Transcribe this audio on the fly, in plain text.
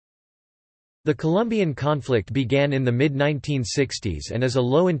The Colombian conflict began in the mid-1960s and is a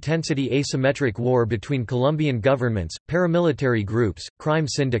low-intensity asymmetric war between Colombian governments, paramilitary groups, crime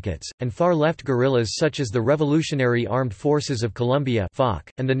syndicates, and far-left guerrillas such as the Revolutionary Armed Forces of Colombia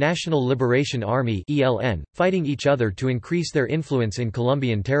and the National Liberation Army fighting each other to increase their influence in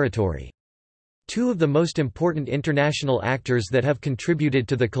Colombian territory. Two of the most important international actors that have contributed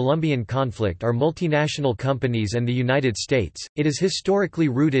to the Colombian conflict are multinational companies and the United States. It is historically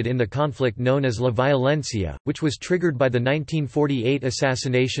rooted in the conflict known as La Violencia, which was triggered by the 1948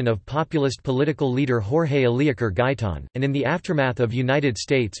 assassination of populist political leader Jorge Eliécer Gaitan, and in the aftermath of United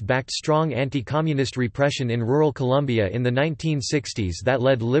States-backed strong anti-communist repression in rural Colombia in the 1960s that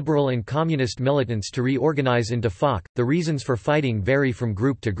led liberal and communist militants to reorganize into FARC. The reasons for fighting vary from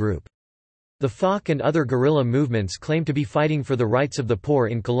group to group. The FARC and other guerrilla movements claim to be fighting for the rights of the poor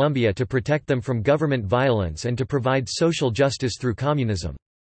in Colombia to protect them from government violence and to provide social justice through communism.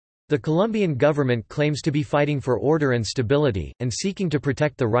 The Colombian government claims to be fighting for order and stability, and seeking to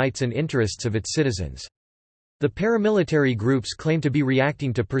protect the rights and interests of its citizens. The paramilitary groups claim to be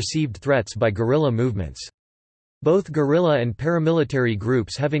reacting to perceived threats by guerrilla movements. Both guerrilla and paramilitary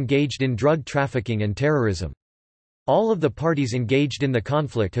groups have engaged in drug trafficking and terrorism. All of the parties engaged in the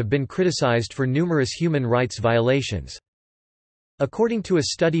conflict have been criticized for numerous human rights violations. According to a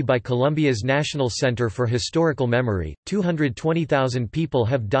study by Colombia's National Center for Historical Memory, 220,000 people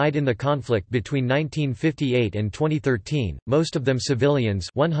have died in the conflict between 1958 and 2013, most of them civilians,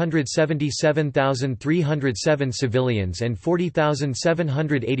 177,307 civilians and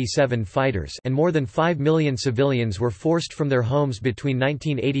 40,787 fighters, and more than 5 million civilians were forced from their homes between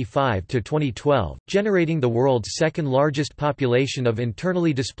 1985 to 2012, generating the world's second-largest population of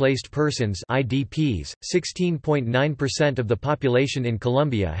internally displaced persons (IDPs). 16.9% of the population in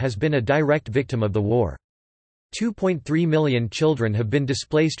Colombia has been a direct victim of the war. 2.3 million children have been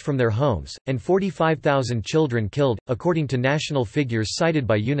displaced from their homes, and 45,000 children killed, according to national figures cited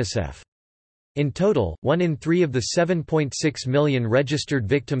by UNICEF. In total, 1 in 3 of the 7.6 million registered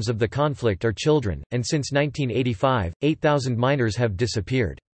victims of the conflict are children, and since 1985, 8,000 minors have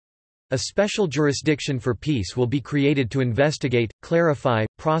disappeared. A special jurisdiction for peace will be created to investigate, clarify,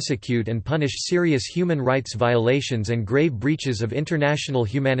 prosecute and punish serious human rights violations and grave breaches of international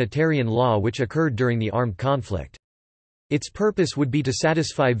humanitarian law which occurred during the armed conflict. Its purpose would be to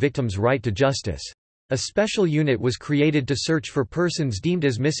satisfy victims' right to justice. A special unit was created to search for persons deemed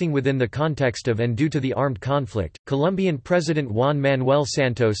as missing within the context of and due to the armed conflict. Colombian President Juan Manuel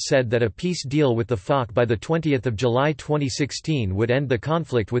Santos said that a peace deal with the FARC by 20 July 2016 would end the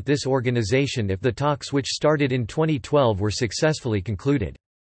conflict with this organization if the talks which started in 2012 were successfully concluded.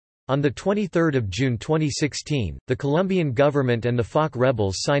 On 23 June 2016, the Colombian government and the FARC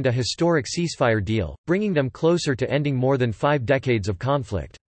rebels signed a historic ceasefire deal, bringing them closer to ending more than 5 decades of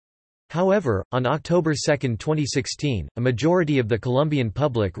conflict. However, on October 2, 2016, a majority of the Colombian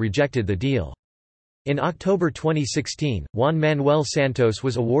public rejected the deal. In October 2016, Juan Manuel Santos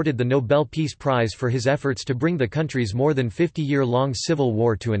was awarded the Nobel Peace Prize for his efforts to bring the country's more than 50-year-long civil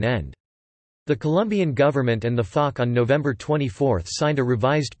war to an end. The Colombian government and the FARC on November 24 signed a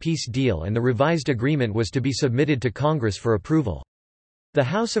revised peace deal, and the revised agreement was to be submitted to Congress for approval. The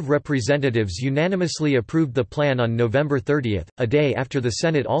House of Representatives unanimously approved the plan on November 30, a day after the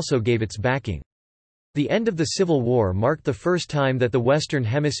Senate also gave its backing. The end of the Civil War marked the first time that the Western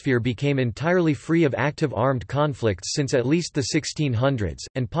Hemisphere became entirely free of active armed conflicts since at least the 1600s,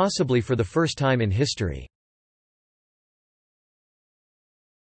 and possibly for the first time in history.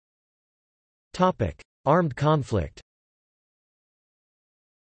 Armed conflict.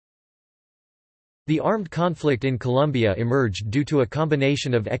 The armed conflict in Colombia emerged due to a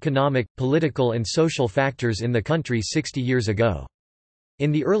combination of economic, political and social factors in the country 60 years ago.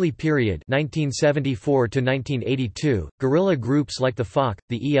 In the early period 1974 to 1982, guerrilla groups like the FARC,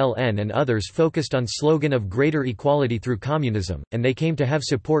 the ELN and others focused on slogan of greater equality through communism, and they came to have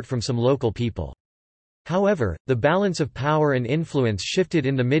support from some local people. However, the balance of power and influence shifted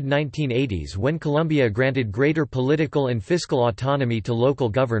in the mid-1980s when Colombia granted greater political and fiscal autonomy to local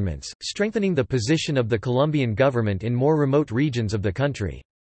governments, strengthening the position of the Colombian government in more remote regions of the country.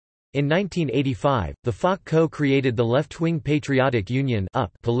 In 1985, the FARC co-created the left-wing Patriotic Union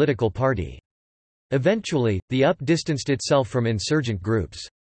political party. Eventually, the UP distanced itself from insurgent groups.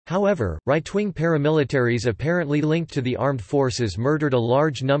 However, right-wing paramilitaries apparently linked to the armed forces murdered a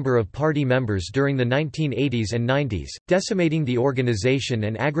large number of party members during the 1980s and 90s, decimating the organization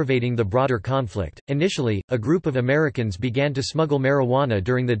and aggravating the broader conflict. Initially, a group of Americans began to smuggle marijuana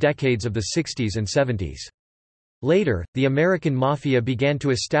during the decades of the 60s and 70s. Later, the American Mafia began to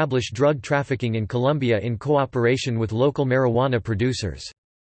establish drug trafficking in Colombia in cooperation with local marijuana producers.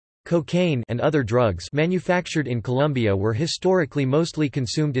 Cocaine and other drugs manufactured in Colombia were historically mostly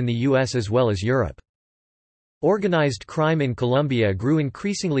consumed in the US as well as Europe. Organized crime in Colombia grew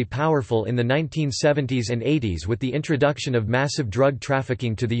increasingly powerful in the 1970s and 80s with the introduction of massive drug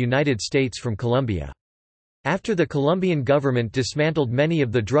trafficking to the United States from Colombia. After the Colombian government dismantled many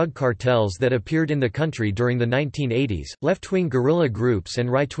of the drug cartels that appeared in the country during the 1980s, left-wing guerrilla groups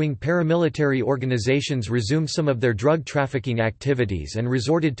and right-wing paramilitary organizations resumed some of their drug trafficking activities and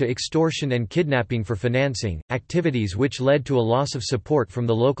resorted to extortion and kidnapping for financing, activities which led to a loss of support from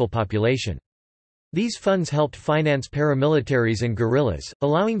the local population. These funds helped finance paramilitaries and guerrillas,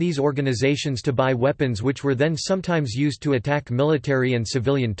 allowing these organizations to buy weapons which were then sometimes used to attack military and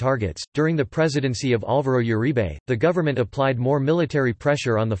civilian targets. During the presidency of Álvaro Uribe, the government applied more military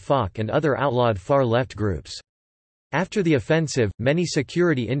pressure on the FARC and other outlawed far-left groups. After the offensive, many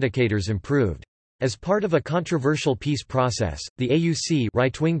security indicators improved. As part of a controversial peace process, the AUC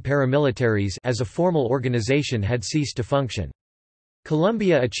right-wing paramilitaries as a formal organization had ceased to function.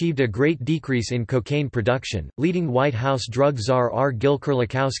 Colombia achieved a great decrease in cocaine production, leading White House drug czar R. Gil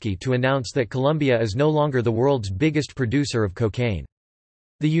Kerlikowske to announce that Colombia is no longer the world's biggest producer of cocaine.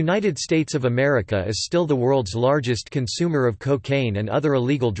 The United States of America is still the world's largest consumer of cocaine and other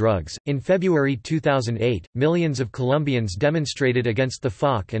illegal drugs. In February 2008, millions of Colombians demonstrated against the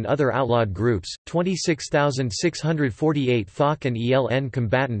FARC and other outlawed groups. 26,648 FARC and ELN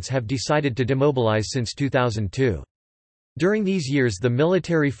combatants have decided to demobilize since 2002. During these years, the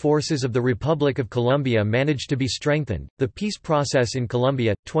military forces of the Republic of Colombia managed to be strengthened. The peace process in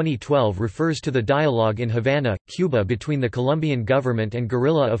Colombia, 2012, refers to the dialogue in Havana, Cuba between the Colombian government and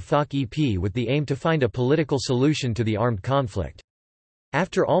guerrilla of FARC-EP with the aim to find a political solution to the armed conflict.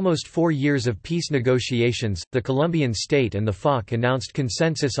 After almost 4 years of peace negotiations, the Colombian state and the FARC announced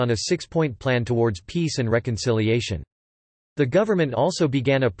consensus on a 6-point plan towards peace and reconciliation. The government also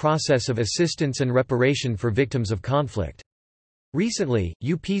began a process of assistance and reparation for victims of conflict. Recently,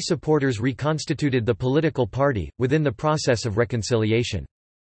 UP supporters reconstituted the political party, within the process of reconciliation.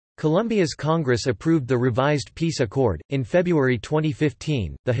 Colombia's Congress approved the revised peace accord. In February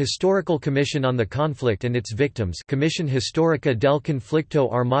 2015, the Historical Commission on the Conflict and its Victims, Comisión Histórica del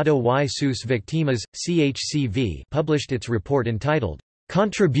Conflicto Armado y sus Víctimas, CHCV, published its report entitled,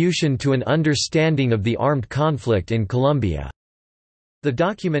 Contribution to an Understanding of the Armed Conflict in Colombia. The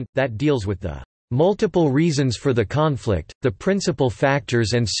document, that deals with the multiple reasons for the conflict, the principal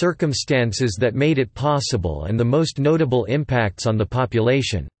factors and circumstances that made it possible and the most notable impacts on the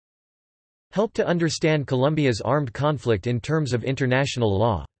population, helped to understand Colombia's armed conflict in terms of international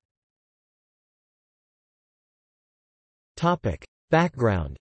law.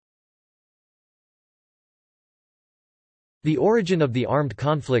 Background. The origin of the armed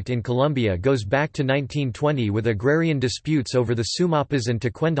conflict in Colombia goes back to 1920 with agrarian disputes over the Sumapas and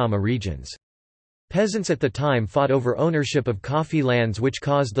Tequendama regions. Peasants at the time fought over ownership of coffee lands, which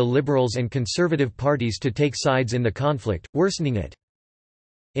caused the liberals and conservative parties to take sides in the conflict, worsening it.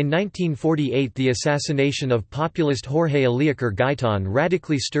 In 1948, the assassination of populist Jorge Eliécer Gaitan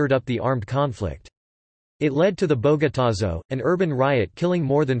radically stirred up the armed conflict. It led to the Bogotazo, an urban riot killing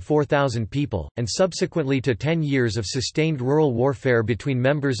more than 4,000 people, and subsequently to 10 years of sustained rural warfare between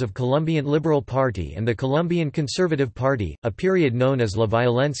members of Colombian Liberal Party and the Colombian Conservative Party, a period known as La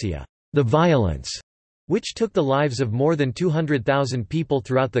Violencia, the violence, which took the lives of more than 200,000 people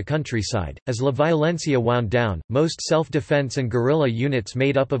throughout the countryside. As La Violencia wound down, most self-defense and guerrilla units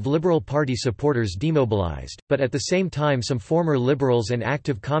made up of Liberal Party supporters demobilized, but at the same time some former liberals and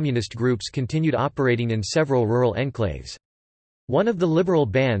active communist groups continued operating in several rural enclaves. One of the liberal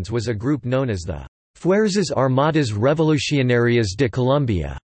bands was a group known as the Fuerzas Armadas Revolucionarias de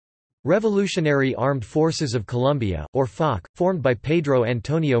Colombia, Revolutionary Armed Forces of Colombia, or FARC, formed by Pedro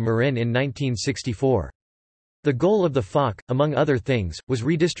Antonio Marin in 1964. The goal of the FARC, among other things, was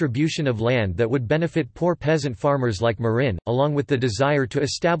redistribution of land that would benefit poor peasant farmers like Marin, along with the desire to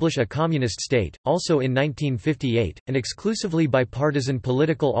establish a communist state. Also in 1958, an exclusively bipartisan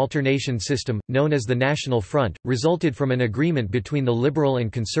political alternation system, known as the National Front, resulted from an agreement between the liberal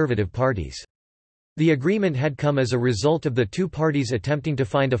and conservative parties. The agreement had come as a result of the two parties attempting to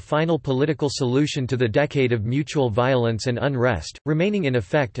find a final political solution to the decade of mutual violence and unrest, remaining in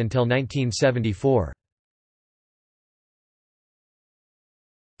effect until 1974.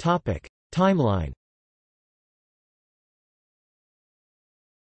 Timeline.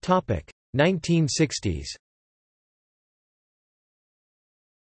 1960s.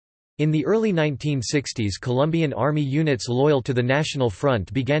 In the early 1960s, Colombian army units loyal to the National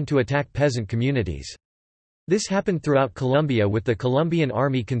Front began to attack peasant communities. This happened throughout Colombia, with the Colombian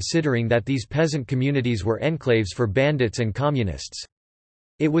army considering that these peasant communities were enclaves for bandits and communists.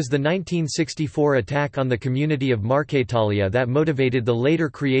 It was the 1964 attack on the community of Marquetalia that motivated the later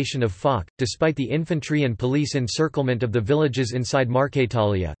creation of FARC. Despite the infantry and police encirclement of the villages inside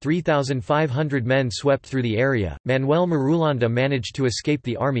Marquetalia, 3,500 men swept through the area. Manuel Marulanda managed to escape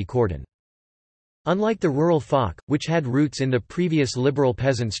the army cordon. Unlike the rural FARC, which had roots in the previous liberal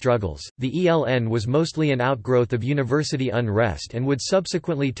peasant struggles, the ELN was mostly an outgrowth of university unrest and would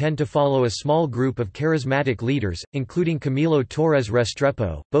subsequently tend to follow a small group of charismatic leaders, including Camilo Torres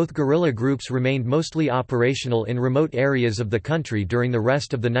Restrepo. Both guerrilla groups remained mostly operational in remote areas of the country during the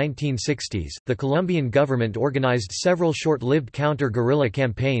rest of the 1960s. The Colombian government organized several short-lived counter-guerrilla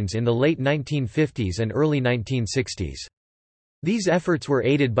campaigns in the late 1950s and early 1960s. These efforts were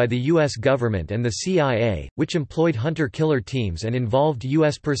aided by the U.S. government and the CIA, which employed hunter-killer teams and involved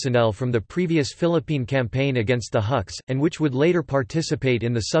U.S. personnel from the previous Philippine campaign against the Huks, and which would later participate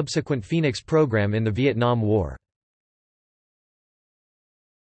in the subsequent Phoenix program in the Vietnam War.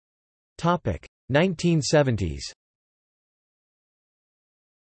 1970s.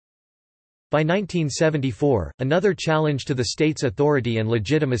 By 1974, another challenge to the state's authority and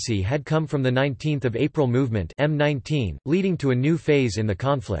legitimacy had come from the 19th of April movement M19, leading to a new phase in the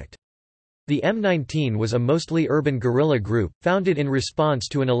conflict. The M19 was a mostly urban guerrilla group, founded in response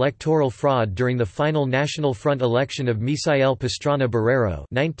to an electoral fraud during the final National Front election of Misael Pastrana Barrero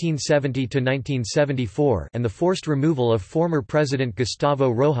 (1970–1974) and the forced removal of former President Gustavo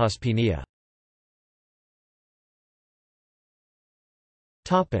Rojas Pinilla.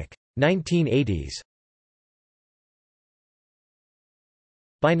 1980s.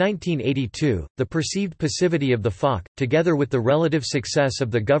 By 1982, the perceived passivity of the FARC, together with the relative success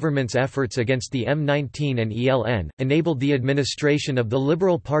of the government's efforts against the M19 and ELN, enabled the administration of the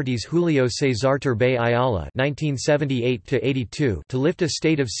Liberal Party's Julio César Turbay Ayala (1978–82) to lift a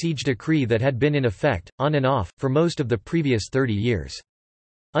state of siege decree that had been in effect, on and off, for most of the previous 30 years.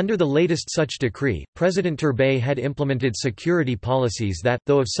 Under the latest such decree, President Turbay had implemented security policies that,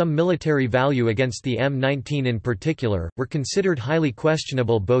 though of some military value against the M19 in particular, were considered highly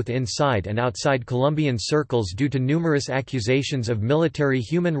questionable both inside and outside Colombian circles due to numerous accusations of military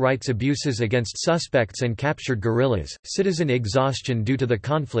human rights abuses against suspects and captured guerrillas. Citizen exhaustion due to the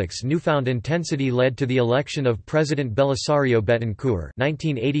conflict's newfound intensity led to the election of President Belisario Betancourt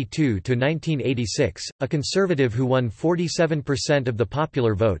 (1982–1986), a conservative who won 47% of the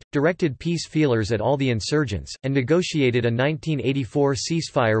popular vote, directed peace feelers at all the insurgents, and negotiated a 1984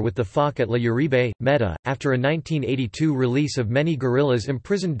 ceasefire with the FARC at La Uribe, Meta, after a 1982 release of many guerrillas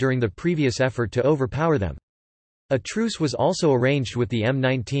imprisoned during the previous effort to overpower them. A truce was also arranged with the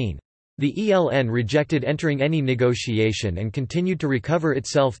M19. The ELN rejected entering any negotiation and continued to recover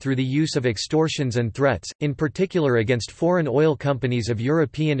itself through the use of extortions and threats, in particular against foreign oil companies of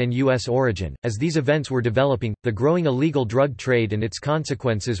European and U.S. origin. As these events were developing, the growing illegal drug trade and its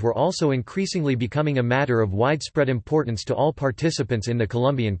consequences were also increasingly becoming a matter of widespread importance to all participants in the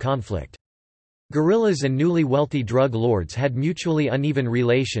Colombian conflict. Guerrillas and newly wealthy drug lords had mutually uneven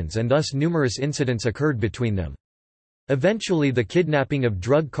relations, and thus numerous incidents occurred between them. Eventually, the kidnapping of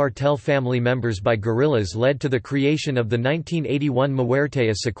drug cartel family members by guerrillas led to the creation of the 1981 Muerte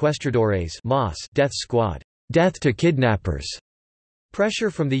a Secuestradores death squad, death to kidnappers.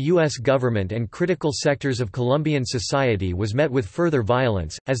 Pressure from the U.S. government and critical sectors of Colombian society was met with further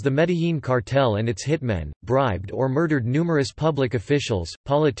violence, as the Medellín cartel and its hitmen, bribed or murdered numerous public officials,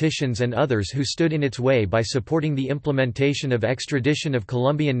 politicians and others who stood in its way by supporting the implementation of extradition of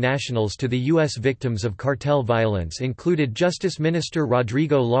Colombian nationals to the U.S. Victims of cartel violence included Justice Minister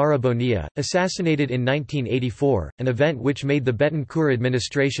Rodrigo Lara Bonilla, assassinated in 1984, an event which made the Betancourt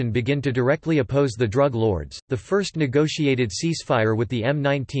administration begin to directly oppose the drug lords. The first negotiated ceasefire with the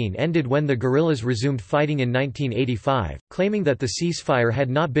M19 ended when the guerrillas resumed fighting in 1985, claiming that the ceasefire had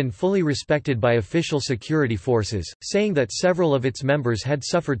not been fully respected by official security forces, saying that several of its members had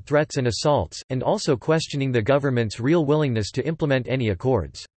suffered threats and assaults, and also questioning the government's real willingness to implement any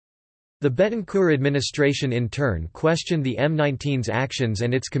accords. The Betancourt administration in turn questioned the M19's actions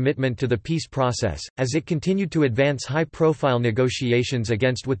and its commitment to the peace process, as it continued to advance high-profile negotiations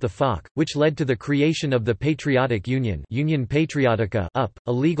against with the FARC, which led to the creation of the Patriotic Union, Union Patriotica, UP,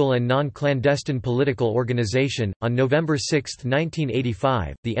 a legal and non-clandestine political organization. On November 6,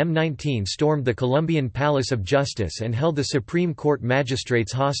 1985, the M19 stormed the Colombian Palace of Justice and held the Supreme Court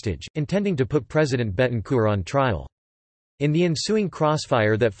magistrates hostage, intending to put President Betancourt on trial. In the ensuing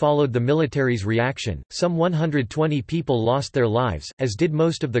crossfire that followed the military's reaction, some 120 people lost their lives, as did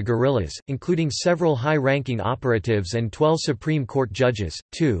most of the guerrillas, including several high-ranking operatives and 12 Supreme Court judges.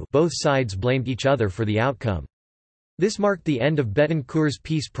 Both sides blamed each other for the outcome. This marked the end of Betancourt's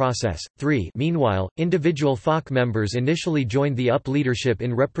peace process. 3. Meanwhile, individual FARC members initially joined the UP leadership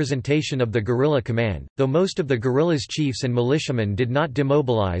in representation of the guerrilla command, though most of the guerrillas' chiefs and militiamen did not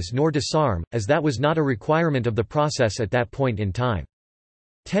demobilize nor disarm, as that was not a requirement of the process at that point in time.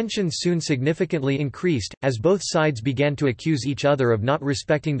 Tensions soon significantly increased, as both sides began to accuse each other of not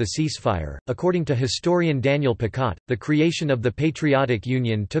respecting the ceasefire. According to historian Daniel Picot, the creation of the Patriotic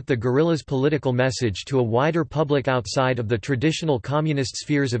Union took the guerrillas' political message to a wider public outside of the traditional communist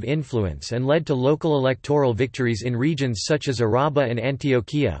spheres of influence and led to local electoral victories in regions such as Araba and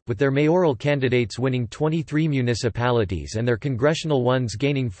Antioquia, with their mayoral candidates winning 23 municipalities and their congressional ones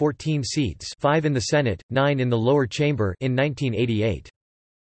gaining 14 seats, 5 in the Senate, 9 in the lower chamber, in 1988.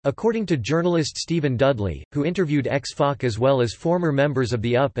 According to journalist Stephen Dudley, who interviewed ex-FARC as well as former members of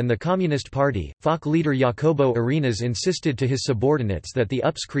the UP and the Communist Party, FARC leader Jacobo Arenas insisted to his subordinates that the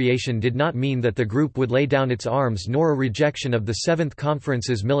UP's creation did not mean that the group would lay down its arms nor a rejection of the Seventh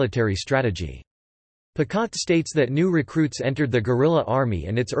Conference's military strategy. Picot states that new recruits entered the guerrilla army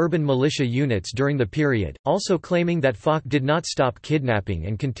and its urban militia units during the period, also claiming that FARC did not stop kidnapping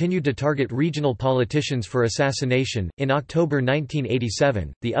and continued to target regional politicians for assassination. In October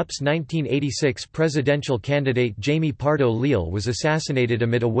 1987, the UP's 1986 presidential candidate Jaime Pardo Leal was assassinated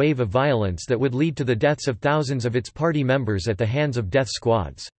amid a wave of violence that would lead to the deaths of thousands of its party members at the hands of death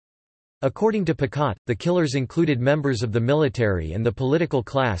squads. According to Picot, the killers included members of the military and the political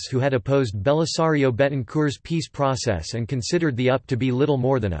class who had opposed Belisario Betancourt's peace process and considered the UP to be little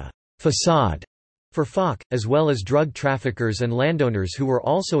more than a «facade» for FARC, as well as drug traffickers and landowners who were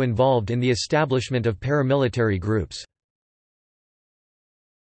also involved in the establishment of paramilitary groups.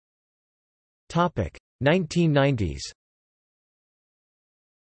 1990s.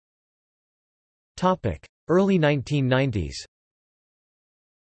 Early 1990s.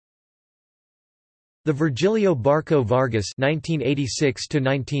 The Virgilio Barco Vargas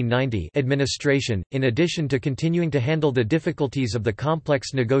 (1986–1990) administration, in addition to continuing to handle the difficulties of the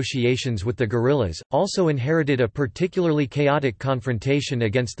complex negotiations with the guerrillas, also inherited a particularly chaotic confrontation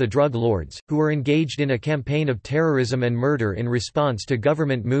against the drug lords, who were engaged in a campaign of terrorism and murder in response to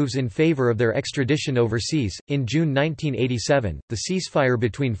government moves in favor of their extradition overseas. In June 1987, the ceasefire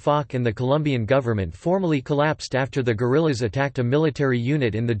between FARC and the Colombian government formally collapsed after the guerrillas attacked a military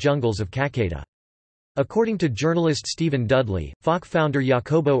unit in the jungles of Caqueta. According to journalist Stephen Dudley, FARC founder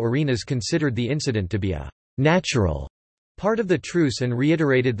Jacobo Arenas considered the incident to be a «natural» part of the truce and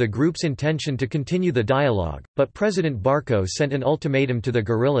reiterated the group's intention to continue the dialogue, but President Barco sent an ultimatum to the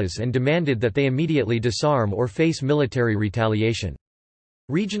guerrillas and demanded that they immediately disarm or face military retaliation.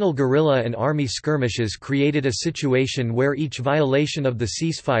 Regional guerrilla and army skirmishes created a situation where each violation of the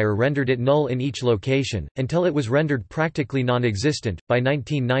ceasefire rendered it null in each location, until it was rendered practically non-existent. By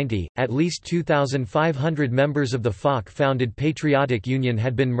 1990, at least 2,500 members of the FARC-founded Patriotic Union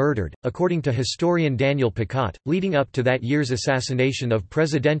had been murdered, according to historian Daniel Picot, leading up to that year's assassination of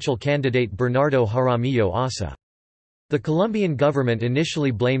presidential candidate Bernardo Jaramillo Asa. The Colombian government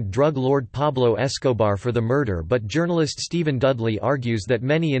initially blamed drug lord Pablo Escobar for the murder, but journalist Stephen Dudley argues that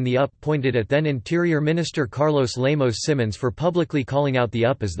many in the UP pointed at then Interior Minister Carlos Lemos Simons for publicly calling out the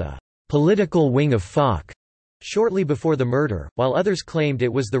UP as the political wing of FARC shortly before the murder, while others claimed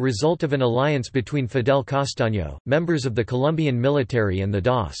it was the result of an alliance between Fidel Castaño, members of the Colombian military and the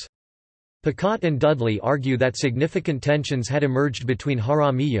DOS. Picot and Dudley argue that significant tensions had emerged between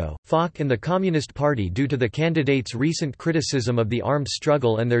Jaramillo, FARC and the Communist Party due to the candidates' recent criticism of the armed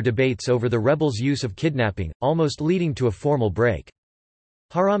struggle and their debates over the rebels' use of kidnapping, almost leading to a formal break.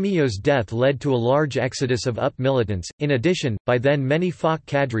 Jaramillo's death led to a large exodus of UP militants. In addition, by then many FARC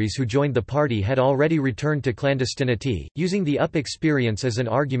cadres who joined the party had already returned to clandestinity, using the UP experience as an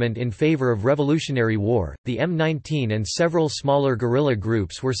argument in favor of revolutionary war. The M19 and several smaller guerrilla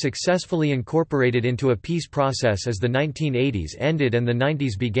groups were successfully incorporated into a peace process as the 1980s ended and the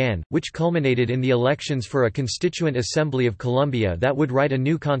 90s began, which culminated in the elections for a Constituent Assembly of Colombia that would write a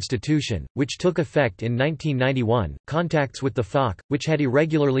new constitution, which took effect in 1991. Contacts with the FARC, which had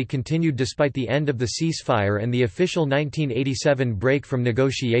regularly continued despite the end of the ceasefire and the official 1987 break from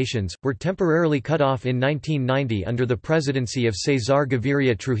negotiations, were temporarily cut off in 1990 under the presidency of Cesar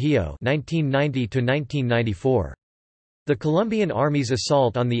Gaviria Trujillo (1990–1994). The Colombian Army's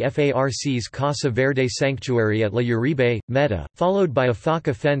assault on the FARC's Casa Verde sanctuary at La Uribe, Meta, followed by a FARC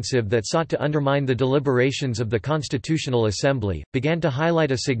offensive that sought to undermine the deliberations of the Constitutional Assembly, began to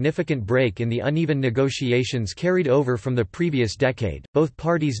highlight a significant break in the uneven negotiations carried over from the previous decade. Both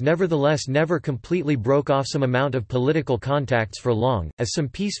parties nevertheless never completely broke off some amount of political contacts for long, as some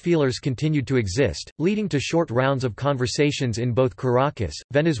peace feelers continued to exist, leading to short rounds of conversations in both Caracas,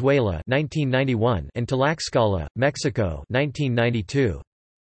 Venezuela 1991 and Tlaxcala, Mexico 1992.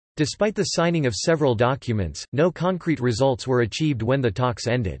 Despite the signing of several documents, no concrete results were achieved when the talks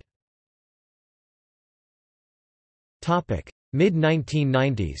ended.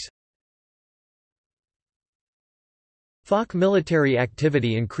 Mid-1990s. FARC military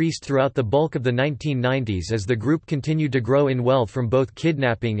activity increased throughout the bulk of the 1990s as the group continued to grow in wealth from both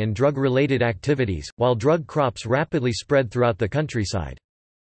kidnapping and drug-related activities, while drug crops rapidly spread throughout the countryside.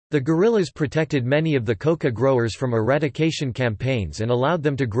 The guerrillas protected many of the coca growers from eradication campaigns and allowed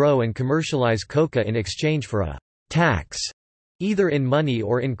them to grow and commercialize coca in exchange for a tax, either in money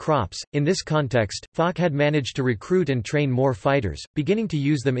or in crops. In this context, FARC had managed to recruit and train more fighters, beginning to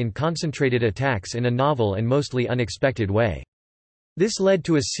use them in concentrated attacks in a novel and mostly unexpected way. This led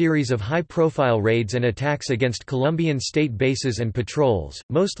to a series of high-profile raids and attacks against Colombian state bases and patrols,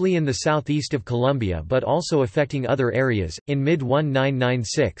 mostly in the southeast of Colombia but also affecting other areas. In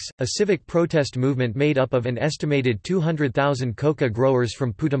mid-1996, a civic protest movement made up of an estimated 200,000 coca growers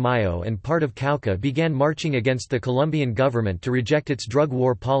from Putumayo and part of Cauca began marching against the Colombian government to reject its drug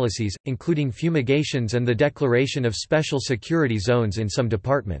war policies, including fumigations and the declaration of special security zones in some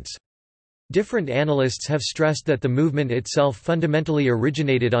departments. Different analysts have stressed that the movement itself fundamentally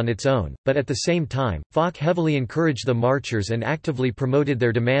originated on its own, but at the same time, FARC heavily encouraged the marchers and actively promoted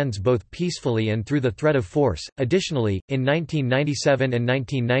their demands both peacefully and through the threat of force. Additionally, in 1997 and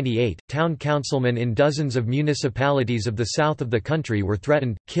 1998, town councilmen in dozens of municipalities of the south of the country were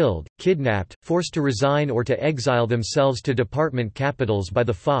threatened, killed, kidnapped, forced to resign or to exile themselves to department capitals by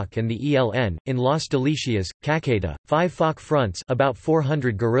the FARC and the ELN. In Las Delicias, Caqueta, 5 FARC fronts, about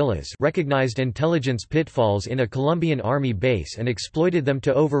 400 guerrillas, recognized intelligence pitfalls in a Colombian army base and exploited them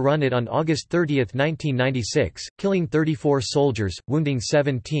to overrun it on August 30, 1996, killing 34 soldiers, wounding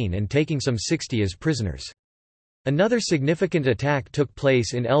 17 and taking some 60 as prisoners. Another significant attack took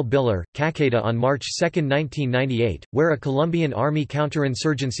place in El Bilar, Caqueta on March 2, 1998, where a Colombian Army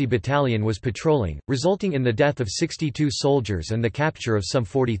counterinsurgency battalion was patrolling, resulting in the death of 62 soldiers and the capture of some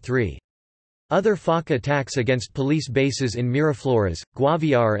 43. Other FARC attacks against police bases in Miraflores,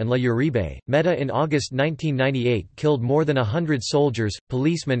 Guaviare and La Uribe, Meta in August 1998 killed more than 100 soldiers,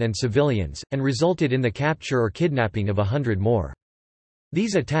 policemen and civilians, and resulted in the capture or kidnapping of 100 more.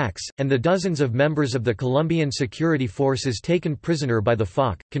 These attacks, and the dozens of members of the Colombian security forces taken prisoner by the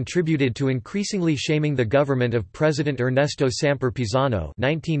FARC, contributed to increasingly shaming the government of President Ernesto Samper Pizano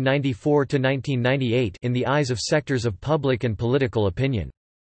 (1994–1998) in the eyes of sectors of public and political opinion.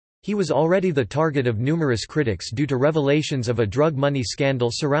 He was already the target of numerous critics due to revelations of a drug money scandal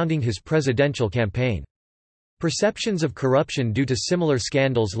surrounding his presidential campaign. Perceptions of corruption due to similar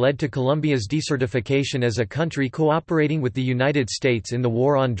scandals led to Colombia's decertification as a country cooperating with the United States in the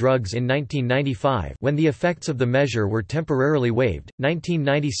war on drugs in 1995, when the effects of the measure were temporarily waived.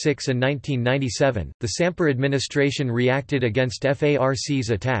 1996 and 1997, the Samper administration reacted against FARC's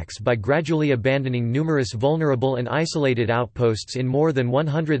attacks by gradually abandoning numerous vulnerable and isolated outposts in more than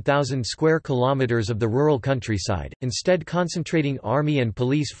 100,000 square kilometers of the rural countryside, instead concentrating army and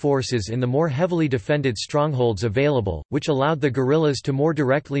police forces in the more heavily defended strongholds available, which allowed the guerrillas to more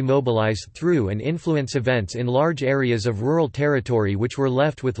directly mobilize through and influence events in large areas of rural territory which were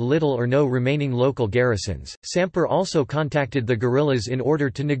left with little or no remaining local garrisons. Samper also contacted the guerrillas in order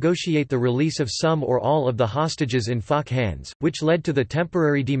to negotiate the release of some or all of the hostages in FARC hands, which led to the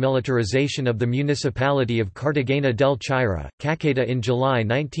temporary demilitarization of the municipality of Cartagena del Chira, Caqueta in July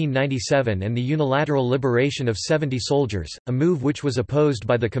 1997 and the unilateral liberation of 70 soldiers, a move which was opposed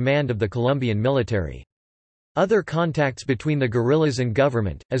by the command of the Colombian military. Other contacts between the guerrillas and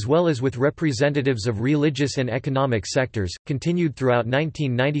government, as well as with representatives of religious and economic sectors, continued throughout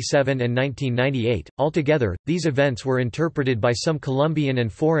 1997 and 1998. Altogether, these events were interpreted by some Colombian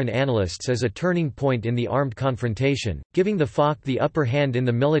and foreign analysts as a turning point in the armed confrontation, giving the FARC the upper hand in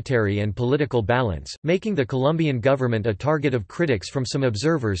the military and political balance, making the Colombian government a target of critics from some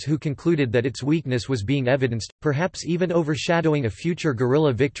observers who concluded that its weakness was being evidenced, perhaps even overshadowing a future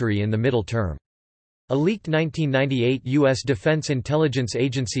guerrilla victory in the middle term. A leaked 1998 U.S. Defense Intelligence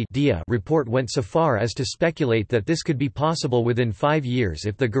Agency report went so far as to speculate that this could be possible within 5 years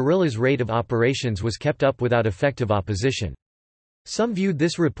if the guerrillas' rate of operations was kept up without effective opposition. Some viewed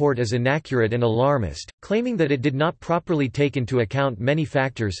this report as inaccurate and alarmist, claiming that it did not properly take into account many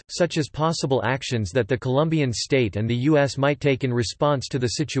factors, such as possible actions that the Colombian state and the U.S. might take in response to the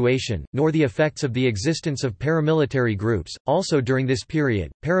situation, nor the effects of the existence of paramilitary groups. Also during this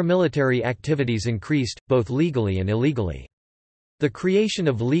period, paramilitary activities increased, both legally and illegally. The creation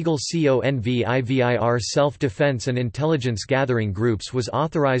of legal CONVIVIR self-defense and intelligence gathering groups was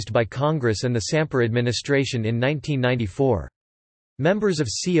authorized by Congress and the Samper administration in 1994. Members of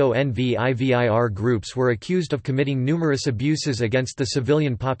CONVIVIR groups were accused of committing numerous abuses against the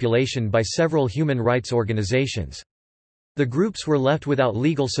civilian population by several human rights organizations. The groups were left without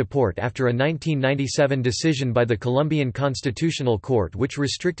legal support after a 1997 decision by the Colombian Constitutional Court which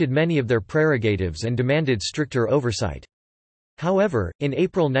restricted many of their prerogatives and demanded stricter oversight. However, in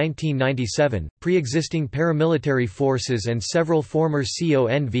April 1997, pre-existing paramilitary forces and several former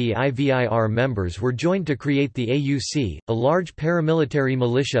CONVIVIR members were joined to create the AUC, a large paramilitary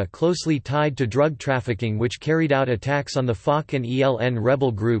militia closely tied to drug trafficking which carried out attacks on the FARC and ELN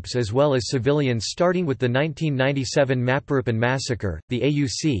rebel groups as well as civilians starting with the 1997 Mapurapan massacre. The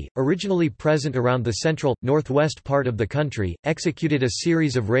AUC, originally present around the central, northwest part of the country, executed a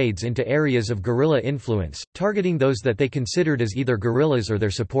series of raids into areas of guerrilla influence, targeting those that they considered as either guerrillas or their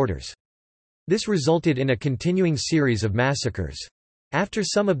supporters. This resulted in a continuing series of massacres. After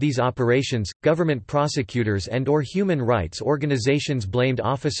some of these operations, government prosecutors and/or human rights organizations blamed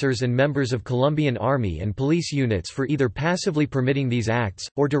officers and members of Colombian army and police units for either passively permitting these acts,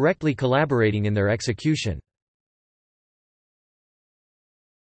 or directly collaborating in their execution.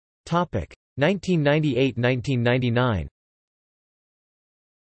 1998–1999.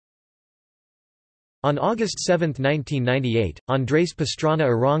 On August 7, 1998, Andrés Pastrana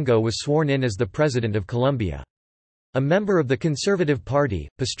Arango was sworn in as the President of Colombia. A member of the Conservative Party,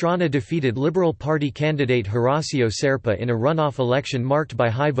 Pastrana defeated Liberal Party candidate Horacio Serpa in a runoff election marked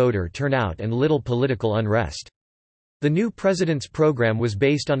by high voter turnout and little political unrest. The new president's program was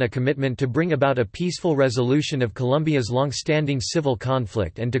based on a commitment to bring about a peaceful resolution of Colombia's long-standing civil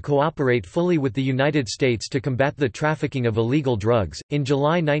conflict and to cooperate fully with the United States to combat the trafficking of illegal drugs. In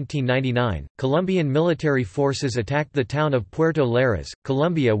July 1999, Colombian military forces attacked the town of Puerto Lleras,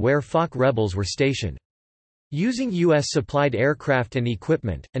 Colombia, where FARC rebels were stationed. Using U.S.-supplied aircraft and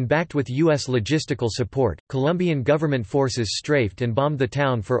equipment, and backed with U.S. logistical support, Colombian government forces strafed and bombed the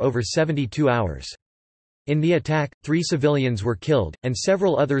town for over 72 hours. In the attack, 3 civilians were killed, and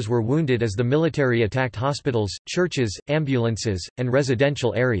several others were wounded as the military attacked hospitals, churches, ambulances, and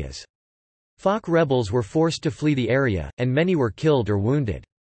residential areas. FARC rebels were forced to flee the area, and many were killed or wounded.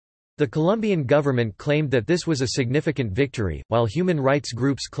 The Colombian government claimed that this was a significant victory, while human rights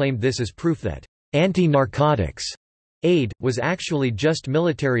groups claimed this as proof that anti-narcotics aid was actually just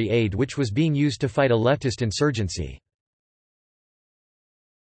military aid which was being used to fight a leftist insurgency.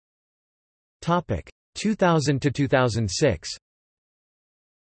 2000 to 2006.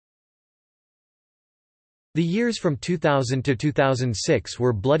 The years from 2000 to 2006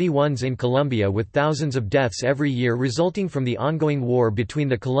 were bloody ones in Colombia with thousands of deaths every year resulting from the ongoing war between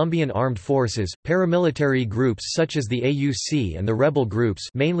the Colombian armed forces, paramilitary groups such as the AUC and the rebel groups,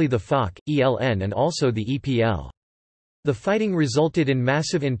 mainly the FARC, ELN and also the EPL. The fighting resulted in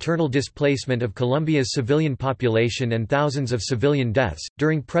massive internal displacement of Colombia's civilian population and thousands of civilian deaths.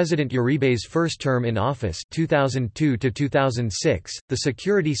 During President Uribe's first term in office, 2002 to 2006, the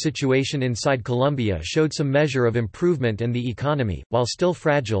security situation inside Colombia showed some measure of improvement and the economy, while still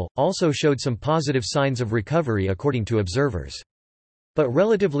fragile, also showed some positive signs of recovery according to observers. But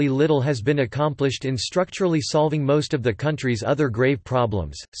relatively little has been accomplished in structurally solving most of the country's other grave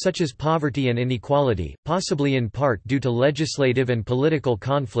problems, such as poverty and inequality, possibly in part due to legislative and political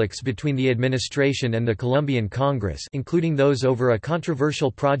conflicts between the administration and the Colombian Congress, including those over a controversial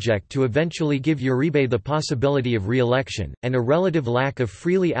project to eventually give Uribe the possibility of re-election, and a relative lack of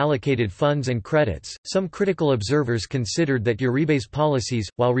freely allocated funds and credits. Some critical observers considered that Uribe's policies,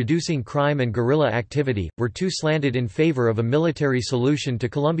 while reducing crime and guerrilla activity, were too slanted in favor of a military solution to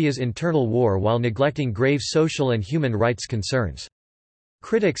Colombia's internal war while neglecting grave social and human rights concerns.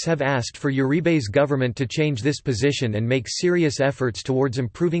 Critics have asked for Uribe's government to change this position and make serious efforts towards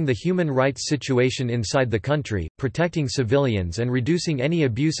improving the human rights situation inside the country, protecting civilians and reducing any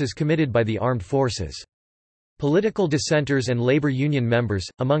abuses committed by the armed forces. Political dissenters and labor union members,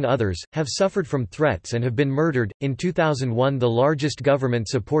 among others, have suffered from threats and have been murdered. In 2001, the largest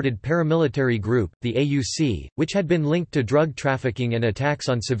government-supported paramilitary group, the AUC, which had been linked to drug trafficking and attacks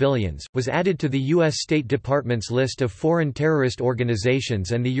on civilians, was added to the U.S. State Department's list of foreign terrorist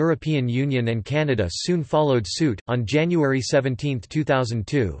organizations, and the European Union and Canada soon followed suit. On January 17,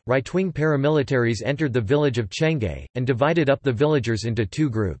 2002, right-wing paramilitaries entered the village of Chengay, and divided up the villagers into two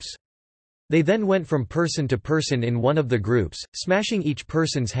groups. They then went from person to person in one of the groups, smashing each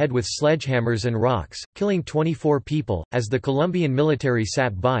person's head with sledgehammers and rocks, killing 24 people, as the Colombian military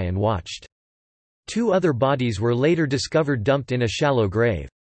sat by and watched. Two other bodies were later discovered dumped in a shallow grave.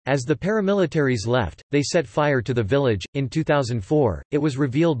 As the paramilitaries left, they set fire to the village. In 2004, it was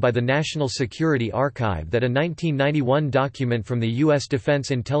revealed by the National Security Archive that a 1991 document from the U.S.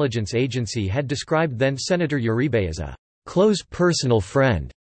 Defense Intelligence Agency had described then-Senator Uribe as a close personal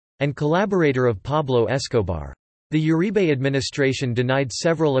friend and collaborator of Pablo Escobar. The Uribe administration denied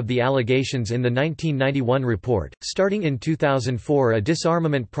several of the allegations in the 1991 report. Starting in 2004, a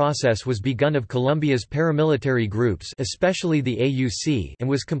disarmament process was begun of Colombia's paramilitary groups, especially the AUC, and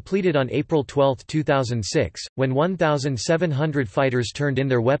was completed on April 12, 2006, when 1,700 fighters turned in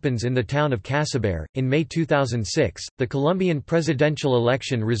their weapons in the town of Casabar. In May 2006, the Colombian presidential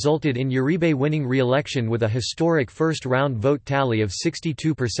election resulted in Uribe winning re-election with a historic first-round vote tally of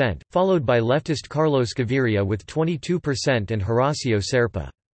 62%, followed by leftist Carlos Gaviria with 22% and Horacio Serpa.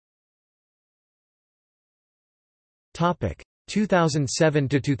 2007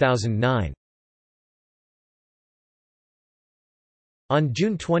 to 2009. On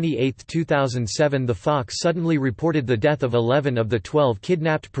June 28, 2007, the FARC suddenly reported the death of 11 of the 12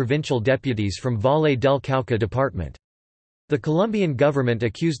 kidnapped provincial deputies from Valle del Cauca department. The Colombian government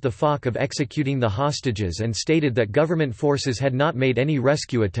accused the FARC of executing the hostages and stated that government forces had not made any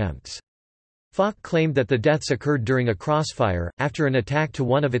rescue attempts. FARC claimed that the deaths occurred during a crossfire, after an attack to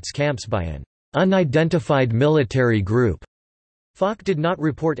one of its camps by an unidentified military group. FARC did not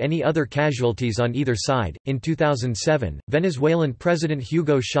report any other casualties on either side. In 2007, Venezuelan President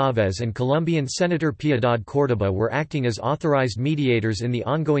Hugo Chavez and Colombian Senator Piedad Córdoba were acting as authorized mediators in the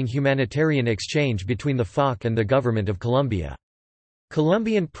ongoing humanitarian exchange between the FARC and the government of Colombia.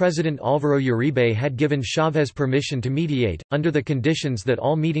 Colombian President Álvaro Uribe had given Chavez permission to mediate, under the conditions that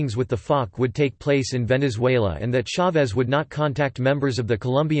all meetings with the FARC would take place in Venezuela and that Chavez would not contact members of the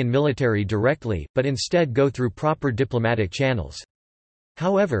Colombian military directly, but instead go through proper diplomatic channels.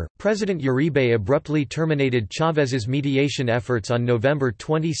 However, President Uribe abruptly terminated Chavez's mediation efforts on November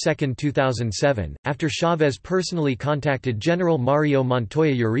 22, 2007, after Chavez personally contacted General Mario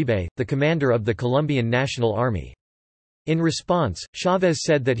Montoya Uribe, the commander of the Colombian National Army. In response, Chavez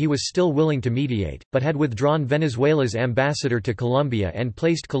said that he was still willing to mediate, but had withdrawn Venezuela's ambassador to Colombia and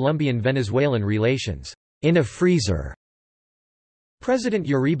placed Colombian-Venezuelan relations in a freezer. President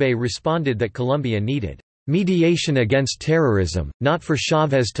Uribe responded that Colombia needed mediation against terrorism, not for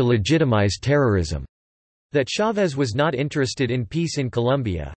Chavez to legitimize terrorism, that Chavez was not interested in peace in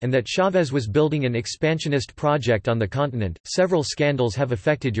Colombia, and that Chavez was building an expansionist project on the continent. Several scandals have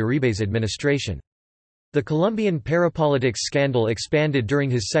affected Uribe's administration. The Colombian parapolitics scandal expanded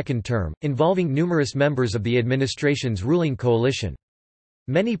during his second term, involving numerous members of the administration's ruling coalition.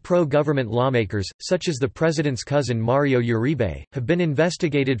 Many pro-government lawmakers, such as the president's cousin Mario Uribe, have been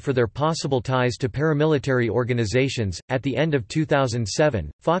investigated for their possible ties to paramilitary organizations. At the end of 2007,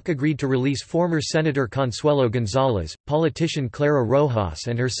 FARC agreed to release former Senator Consuelo González, politician Clara Rojas,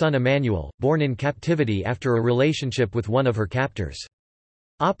 and her son Emmanuel, born in captivity after a relationship with one of her captors.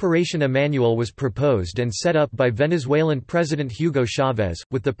 Operation Emmanuel was proposed and set up by Venezuelan President Hugo Chavez,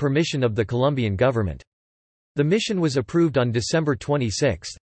 with the permission of the Colombian government. The mission was approved on December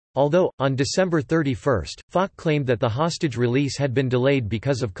 26. Although, on December 31, FARC claimed that the hostage release had been delayed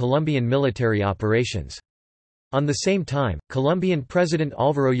because of Colombian military operations. On the same time, Colombian President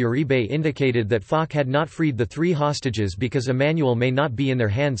Álvaro Uribe indicated that FARC had not freed the 3 hostages because Emmanuel may not be in their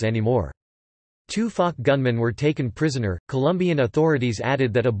hands anymore. 2 FARC gunmen were taken prisoner. Colombian authorities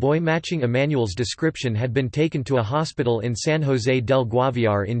added that a boy matching Emmanuel's description had been taken to a hospital in San José del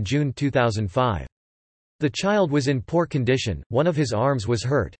Guaviare in June 2005. The child was in poor condition, one of his arms was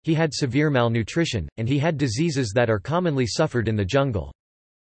hurt, he had severe malnutrition, and he had diseases that are commonly suffered in the jungle.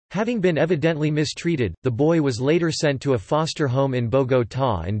 Having been evidently mistreated, the boy was later sent to a foster home in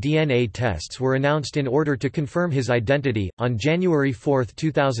Bogotá and DNA tests were announced in order to confirm his identity. On January 4,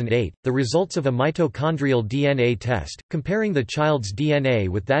 2008, the results of a mitochondrial DNA test, comparing the child's DNA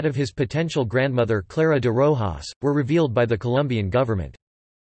with that of his potential grandmother Clara de Rojas, were revealed by the Colombian government.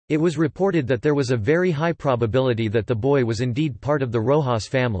 It was reported that there was a very high probability that the boy was indeed part of the Rojas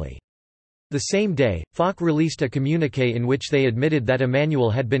family. The same day, FARC released a communiqué in which they admitted that Emmanuel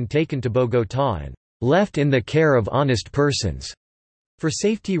had been taken to Bogotá and left in the care of honest persons for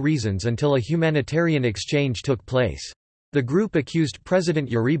safety reasons until a humanitarian exchange took place. The group accused President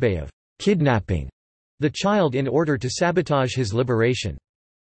Uribe of kidnapping the child in order to sabotage his liberation.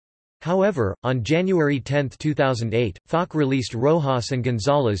 However, on January 10, 2008, FARC released Rojas and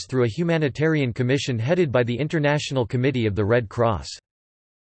González through a humanitarian commission headed by the International Committee of the Red Cross.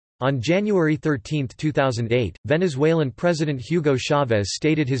 On January 13, 2008, Venezuelan President Hugo Chávez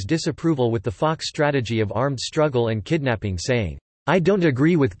stated his disapproval with the FARC strategy of armed struggle and kidnapping, saying, "I don't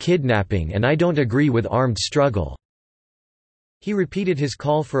agree with kidnapping and I don't agree with armed struggle." He repeated his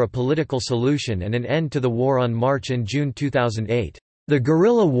call for a political solution and an end to the war on March and June 2008. "The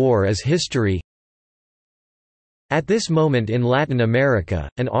guerrilla war is history. At this moment in Latin America,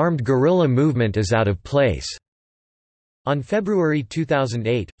 an armed guerrilla movement is out of place." On February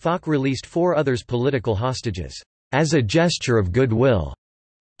 2008, FARC released 4 others political hostages, as a gesture of goodwill,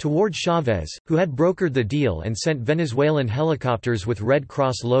 toward Chávez, who had brokered the deal and sent Venezuelan helicopters with Red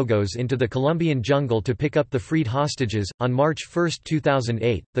Cross logos into the Colombian jungle to pick up the freed hostages. On March 1,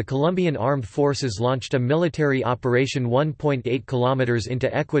 2008, the Colombian Armed Forces launched a military operation 1.8 kilometers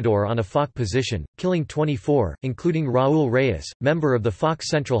into Ecuador on a FARC position, killing 24, including Raúl Reyes, member of the FARC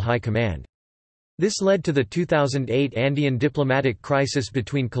Central High Command. This led to the 2008 Andean diplomatic crisis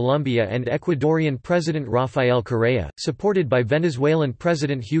between Colombia and Ecuadorian President Rafael Correa, supported by Venezuelan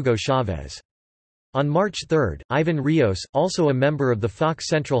President Hugo Chávez. On March 3, Ivan Rios, also a member of the FARC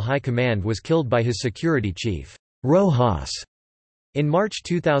Central High Command, was killed by his security chief, Rojas. In March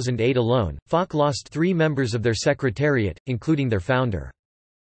 2008 alone, FARC lost 3 members of their secretariat, including their founder.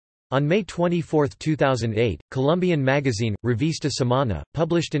 On May 24, 2008, Colombian magazine, Revista Semana,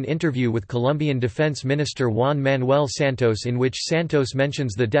 published an interview with Colombian Defense Minister Juan Manuel Santos in which Santos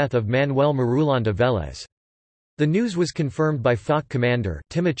mentions the death of Manuel Marulanda Vélez. The news was confirmed by FARC commander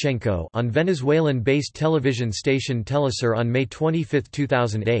Timochenko on Venezuelan-based television station Telesur on May 25,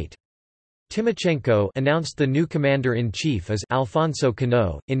 2008. Timochenko announced the new commander-in-chief as Alfonso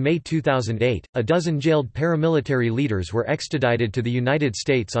Cano. In May 2008, a dozen jailed paramilitary leaders were extradited to the United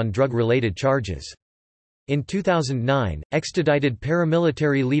States on drug-related charges. In 2009, extradited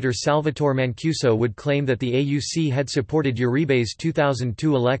paramilitary leader Salvatore Mancuso would claim that the AUC had supported Uribe's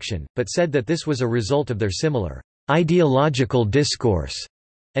 2002 election, but said that this was a result of their similar ideological discourse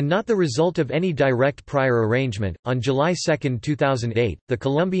and not the result of any direct prior arrangement. On July 2, 2008, the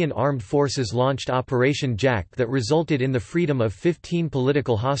Colombian Armed Forces launched Operation Jack that resulted in the freedom of 15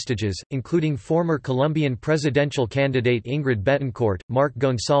 political hostages, including former Colombian presidential candidate Ingrid Betancourt, Mark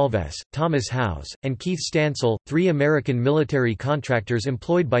Gonsalves, Thomas Howes, and Keith Stansel, 3 American military contractors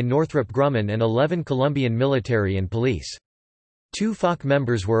employed by Northrop Grumman, and 11 Colombian military and police. 2 FARC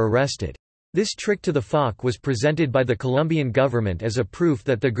members were arrested. This trick to the FARC was presented by the Colombian government as a proof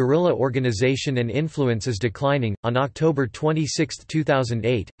that the guerrilla organization and influence is declining. On October 26,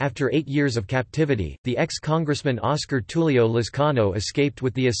 2008, after 8 years of captivity, the ex-congressman Oscar Tulio Lizcano escaped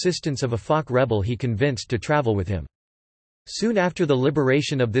with the assistance of a FARC rebel he convinced to travel with him. Soon after the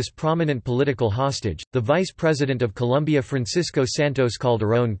liberation of this prominent political hostage, the vice president of Colombia Francisco Santos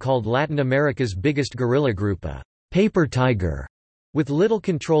Calderón called Latin America's biggest guerrilla group a paper tiger, with little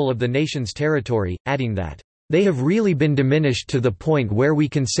control of the nation's territory, adding that, "They have really been diminished to the point where we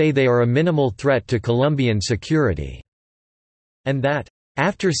can say they are a minimal threat to Colombian security," and that,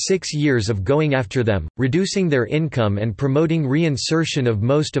 "After 6 years of going after them, reducing their income and promoting reinsertion of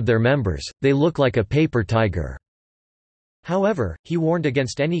most of their members, they look like a paper tiger." However, he warned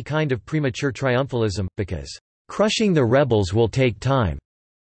against any kind of premature triumphalism, because, "Crushing the rebels will take time."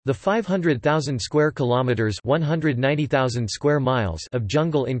 The 500,000 square kilometers (190,000 square miles) of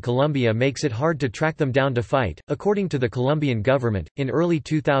jungle in Colombia makes it hard to track them down to fight. According to the Colombian government, in early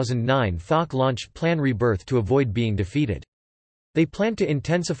 2009 FARC launched Plan Rebirth to avoid being defeated. They plan to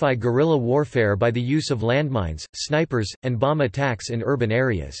intensify guerrilla warfare by the use of landmines, snipers, and bomb attacks in urban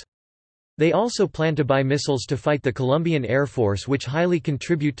areas. They also plan to buy missiles to fight the Colombian Air Force, which highly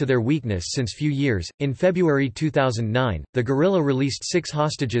contribute to their weakness since few years. In February 2009, the guerrilla released 6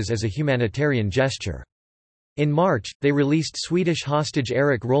 hostages as a humanitarian gesture. In March, they released Swedish hostage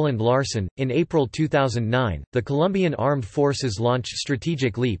Erik Roland Larsson. In April 2009, the Colombian Armed Forces launched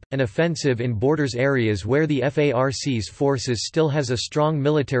Strategic Leap, an offensive in borders areas where the FARC's forces still has a strong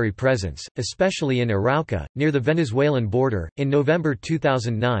military presence, especially in Arauca, near the Venezuelan border. In November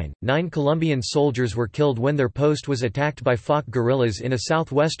 2009, 9 Colombian soldiers were killed when their post was attacked by FARC guerrillas in a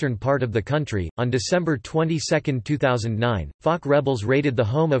southwestern part of the country. On December 22, 2009, FARC rebels raided the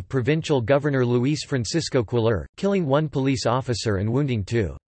home of provincial governor Luis Francisco Quiller, killing 1 police officer and wounding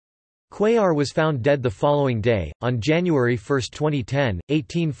 2. Cuellar was found dead the following day. On January 1, 2010,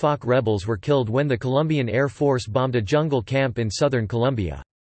 18 FARC rebels were killed when the Colombian Air Force bombed a jungle camp in southern Colombia.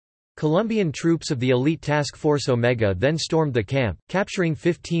 Colombian troops of the elite task force Omega then stormed the camp, capturing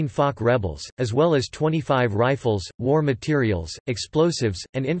 15 FARC rebels, as well as 25 rifles, war materials, explosives,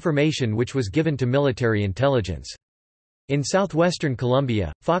 and information which was given to military intelligence. In southwestern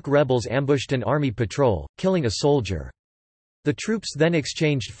Colombia, FARC rebels ambushed an army patrol, killing a soldier. The troops then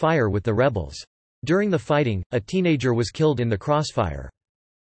exchanged fire with the rebels. During the fighting, a teenager was killed in the crossfire.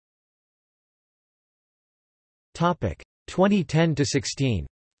 2010–16.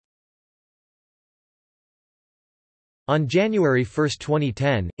 On January 1,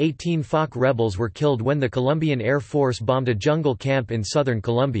 2010, 18 FARC rebels were killed when the Colombian Air Force bombed a jungle camp in southern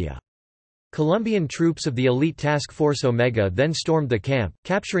Colombia. Colombian troops of the elite task force Omega then stormed the camp,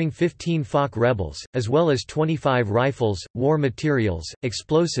 capturing 15 FARC rebels, as well as 25 rifles, war materials,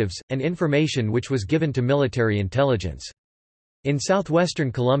 explosives, and information which was given to military intelligence. In southwestern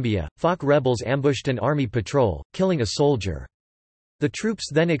Colombia, FARC rebels ambushed an army patrol, killing a soldier. The troops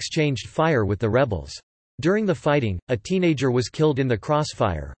then exchanged fire with the rebels. During the fighting, a teenager was killed in the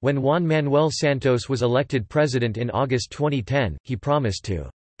crossfire. When Juan Manuel Santos was elected president in August 2010, he promised to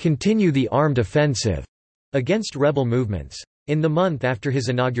continue the armed offensive against rebel movements. In the month after his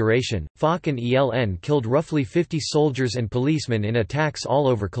inauguration, FARC and ELN killed roughly 50 soldiers and policemen in attacks all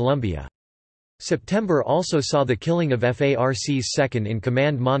over Colombia. September also saw the killing of FARC's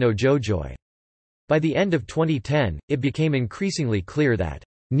second-in-command Mano Jojoy. By the end of 2010, it became increasingly clear that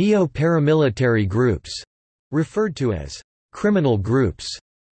neo-paramilitary groups, referred to as criminal groups,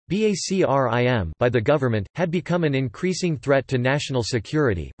 BACRIM by the government, had become an increasing threat to national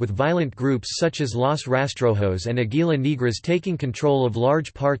security, with violent groups such as Los Rastrojos and Aguila Negras taking control of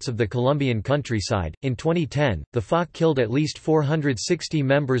large parts of the Colombian countryside. In 2010, the FARC killed at least 460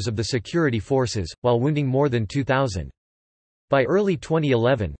 members of the security forces, while wounding more than 2,000. By early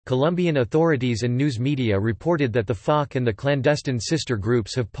 2011, Colombian authorities and news media reported that the FARC and the clandestine sister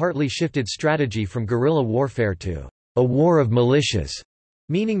groups have partly shifted strategy from guerrilla warfare to a war of militias,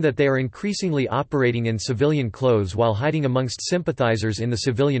 meaning that they are increasingly operating in civilian clothes while hiding amongst sympathizers in the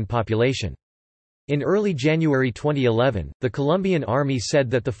civilian population. In early January 2011, the Colombian army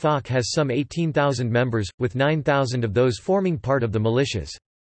said that the FARC has some 18,000 members, with 9,000 of those forming part of the militias.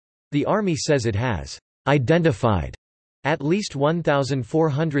 The army says it has identified at least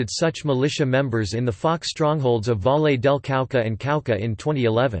 1,400 such militia members in the FARC strongholds of Valle del Cauca and Cauca in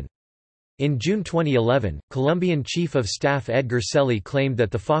 2011. In June 2011, Colombian Chief of Staff Edgar Celi claimed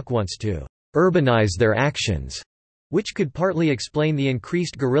that the FARC wants to urbanize their actions, which could partly explain the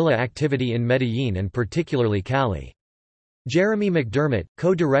increased guerrilla activity in Medellín and particularly Cali. Jeremy McDermott,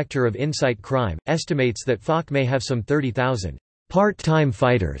 co-director of Insight Crime, estimates that FARC may have some 30,000 part-time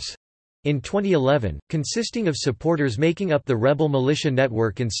fighters in 2011, consisting of supporters making up the rebel militia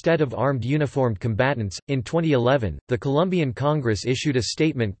network instead of armed uniformed combatants. In 2011, the Colombian Congress issued a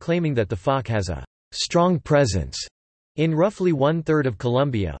statement claiming that the FARC has a strong presence in roughly one-third of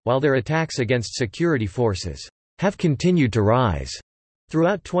Colombia, while their attacks against security forces have continued to rise.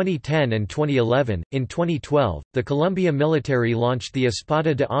 Throughout 2010 and 2011, in 2012, the Colombia military launched the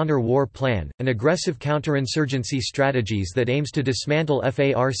Espada de Honor War Plan, an aggressive counterinsurgency strategies that aims to dismantle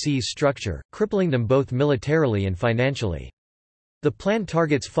FARC's structure, crippling them both militarily and financially. The plan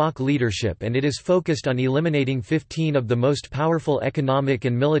targets FARC leadership and it is focused on eliminating 15 of the most powerful economic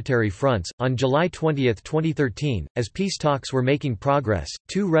and military fronts. On July 20, 2013, as peace talks were making progress,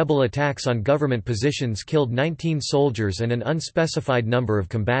 2 rebel attacks on government positions killed 19 soldiers and an unspecified number of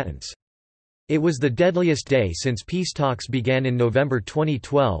combatants. It was the deadliest day since peace talks began in November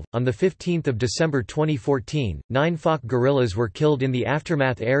 2012. On 15 December 2014, 9 FARC guerrillas were killed in the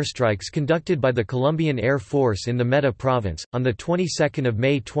aftermath airstrikes conducted by the Colombian Air Force in the Meta province. On the 22nd of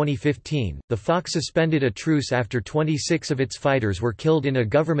May 2015, the FARC suspended a truce after 26 of its fighters were killed in a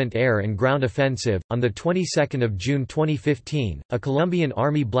government air and ground offensive. On the 22nd of June 2015, a Colombian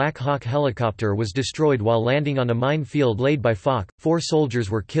Army Black Hawk helicopter was destroyed while landing on a minefield laid by FARC. 4 soldiers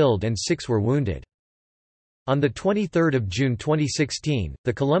were killed and 6 were wounded. On 23 June 2016,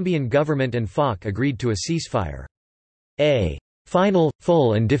 the Colombian government and FARC agreed to a ceasefire. A final,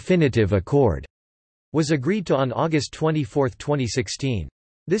 full and definitive accord was agreed to on August 24, 2016.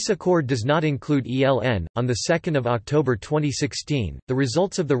 This accord does not include ELN. On 2 October 2016, the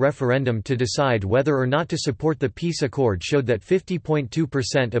results of the referendum to decide whether or not to support the peace accord showed that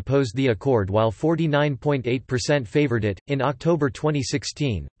 50.2% opposed the accord while 49.8% favored it. In October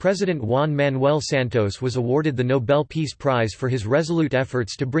 2016, President Juan Manuel Santos was awarded the Nobel Peace Prize for his resolute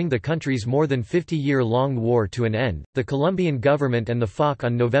efforts to bring the country's more than 50-year-long war to an end. The Colombian government and the FARC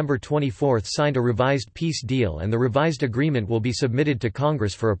on November 24 signed a revised peace deal, and the revised agreement will be submitted to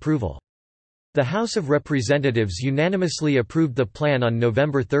Congress for approval. The House of Representatives unanimously approved the plan on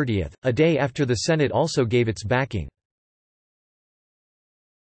November 30, a day after the Senate also gave its backing.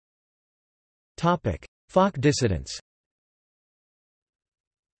 FARC dissidents.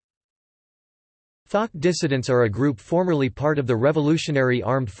 FARC dissidents are a group formerly part of the Revolutionary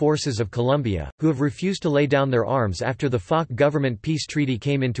Armed Forces of Colombia, who have refused to lay down their arms after the FARC government peace treaty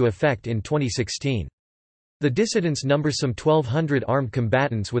came into effect in 2016. The dissidents number some 1,200 armed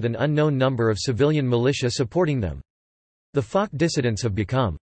combatants with an unknown number of civilian militia supporting them. The FARC dissidents have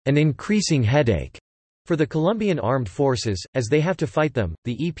become an increasing headache for the Colombian armed forces, as they have to fight them,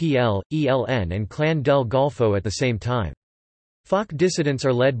 the EPL, ELN and Clan del Golfo at the same time. FARC dissidents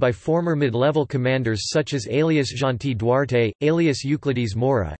are led by former mid-level commanders such as alias Gentil Duarte, alias Euclides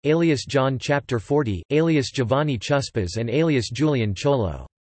Mora, alias John Chapter 40, alias Giovanni Chuspas and alias Julian Cholo.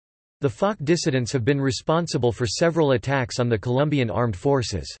 The FARC dissidents have been responsible for several attacks on the Colombian armed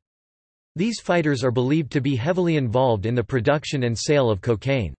forces. These fighters are believed to be heavily involved in the production and sale of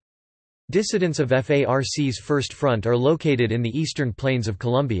cocaine. Dissidents of FARC's First Front are located in the eastern plains of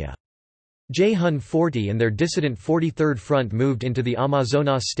Colombia. Jehun 40 and their dissident 43rd Front moved into the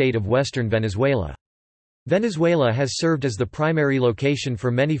Amazonas state of western Venezuela. Venezuela has served as the primary location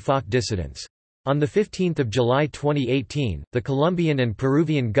for many FARC dissidents. On 15 July 2018, the Colombian and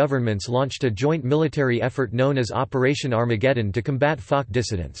Peruvian governments launched a joint military effort known as Operation Armageddon to combat FARC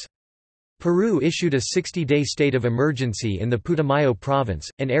dissidents. Peru issued a 60-day state of emergency in the Putumayo province,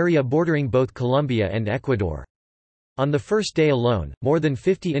 an area bordering both Colombia and Ecuador. On the first day alone, more than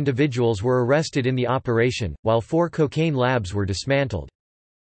 50 individuals were arrested in the operation, while 4 cocaine labs were dismantled.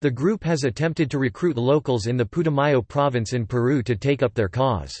 The group has attempted to recruit locals in the Putumayo province in Peru to take up their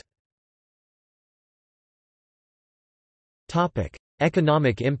cause.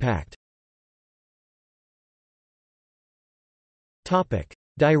 Economic impact.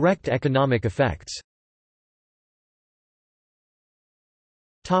 Direct economic effects.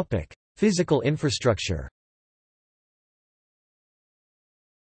 Physical infrastructure.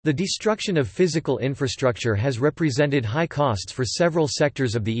 The destruction of physical infrastructure has represented high costs for several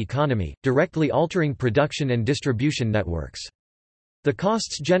sectors of the economy, directly altering production and distribution networks. The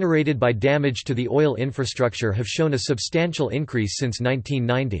costs generated by damage to the oil infrastructure have shown a substantial increase since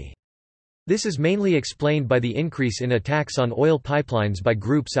 1990. This is mainly explained by the increase in attacks on oil pipelines by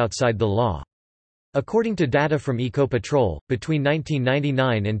groups outside the law. According to data from Ecopetrol, between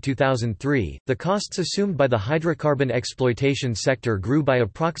 1999 and 2003, the costs assumed by the hydrocarbon exploitation sector grew by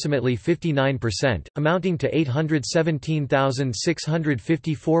approximately 59%, amounting to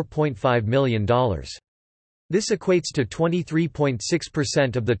 $817,654.5 million. This equates to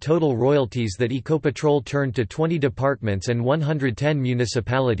 23.6% of the total royalties that Ecopetrol turned to 20 departments and 110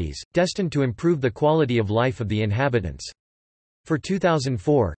 municipalities, destined to improve the quality of life of the inhabitants. For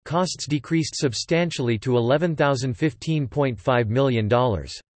 2004, costs decreased substantially to $11,015.5 million.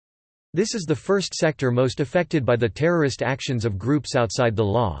 This is the first sector most affected by the terrorist actions of groups outside the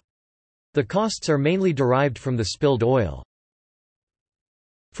law. The costs are mainly derived from the spilled oil.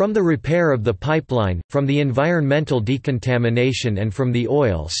 From the repair of the pipeline, from the environmental decontamination and from the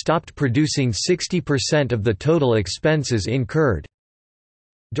oil stopped producing 60% of the total expenses incurred.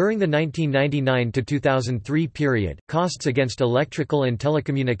 During the 1999–2003 period, costs against electrical and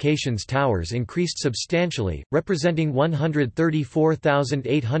telecommunications towers increased substantially, representing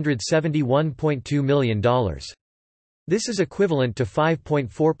 $134,871.2 million. This is equivalent to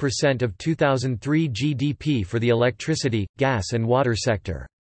 5.4% of 2003 GDP for the electricity, gas and water sector.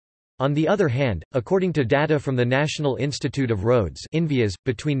 On the other hand, according to data from the National Institute of Roads (INVIAS),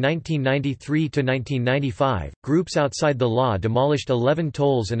 between 1993 to 1995, groups outside the law demolished 11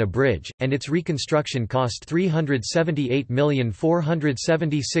 tolls and a bridge, and its reconstruction cost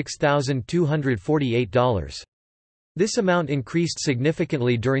 $378,476,248. This amount increased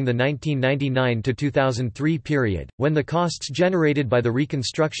significantly during the 1999 to 2003 period, when the costs generated by the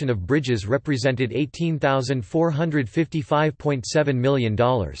reconstruction of bridges represented $18,455.7 million.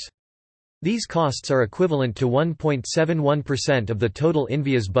 These costs are equivalent to 1.71% of the total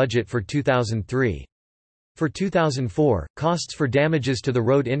INVIAS budget for 2003. For 2004, costs for damages to the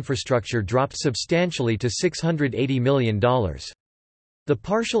road infrastructure dropped substantially to $680 million. The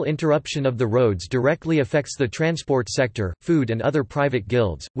partial interruption of the roads directly affects the transport sector, food and other private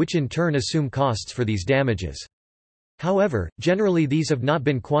guilds, which in turn assume costs for these damages. However, generally these have not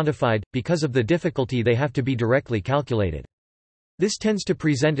been quantified, because of the difficulty they have to be directly calculated. This tends to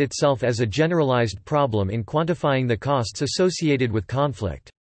present itself as a generalized problem in quantifying the costs associated with conflict.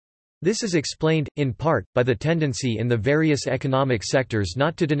 This is explained, in part, by the tendency in the various economic sectors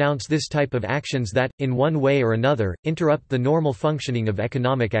not to denounce this type of actions that, in one way or another, interrupt the normal functioning of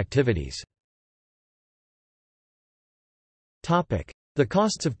economic activities. The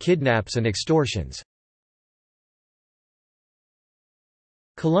costs of kidnaps and extortions.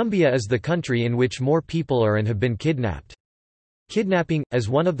 Colombia is the country in which more people are and have been kidnapped. Kidnapping, as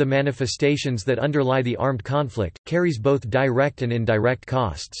one of the manifestations that underlie the armed conflict, carries both direct and indirect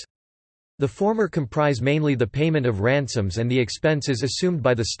costs. The former comprise mainly the payment of ransoms and the expenses assumed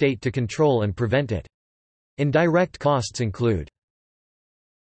by the state to control and prevent it. Indirect costs include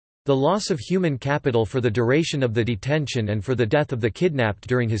the loss of human capital for the duration of the detention and for the death of the kidnapped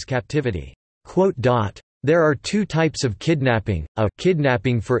during his captivity. There are two types of kidnapping, a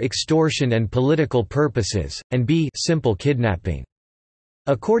kidnapping for extortion and political purposes, and b simple kidnapping.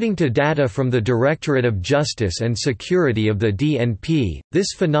 According to data from the Directorate of Justice and Security of the DNP,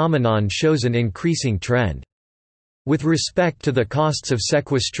 this phenomenon shows an increasing trend. With respect to the costs of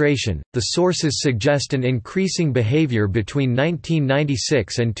sequestration, the sources suggest an increasing behavior between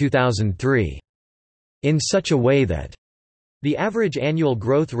 1996 and 2003. In such a way that the average annual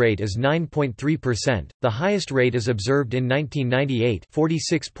growth rate is 9.3%, the highest rate is observed in 1998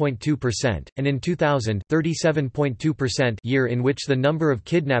 46.2%, and in 2000 37.2%, year in which the number of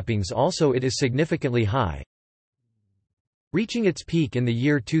kidnappings also is significantly high, reaching its peak in the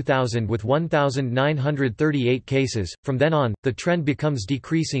year 2000 with 1,938 cases. From then on, the trend becomes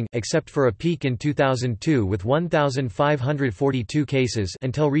decreasing except for a peak in 2002 with 1,542 cases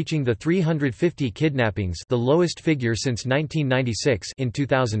until reaching the 350 kidnappings, the lowest figure since 1996, in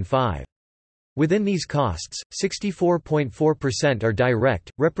 2005. Within these costs, 64.4% are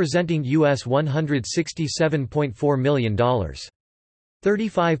direct, representing US $167.4 million.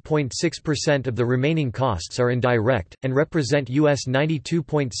 35.6% of the remaining costs are indirect, and represent US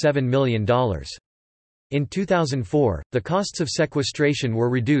 $92.7 million. In 2004, the costs of sequestration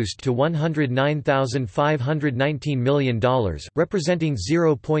were reduced to $109,519 million, representing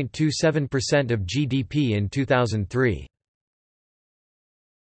 0.27% of GDP in 2003.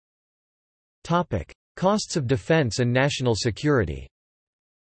 Costs of defense and national security.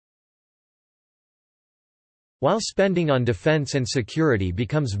 While spending on defense and security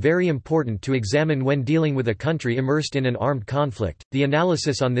becomes very important to examine when dealing with a country immersed in an armed conflict, the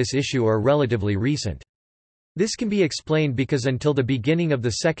analysis on this issue are relatively recent. This can be explained because until the beginning of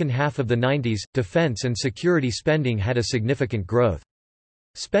the second half of the 90s, defense and security spending had a significant growth.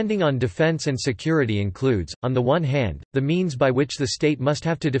 Spending on defense and security includes, on the one hand, the means by which the state must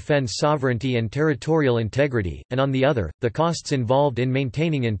have to defend sovereignty and territorial integrity, and on the other, the costs involved in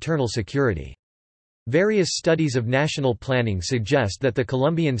maintaining internal security. Various studies of national planning suggest that the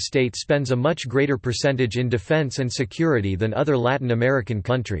Colombian state spends a much greater percentage in defense and security than other Latin American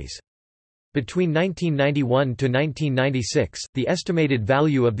countries. Between 1991 to 1996, the estimated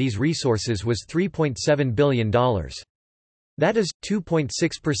value of these resources was $3.7 billion. That is,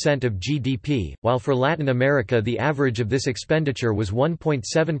 2.6% of GDP, while for Latin America the average of this expenditure was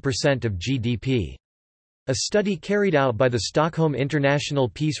 1.7% of GDP. A study carried out by the Stockholm International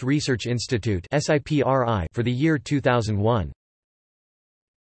Peace Research Institute for the year 2001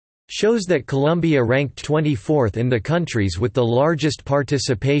 shows that Colombia ranked 24th in the countries with the largest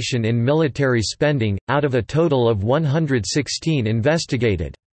participation in military spending, out of a total of 116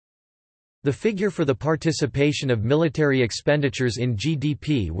 investigated. The figure for the participation of military expenditures in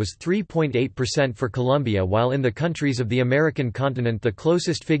GDP was 3.8% for Colombia, while in the countries of the American continent the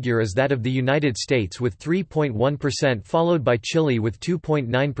closest figure is that of the United States with 3.1%, followed by Chile with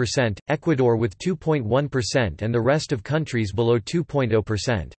 2.9%, Ecuador with 2.1% and the rest of countries below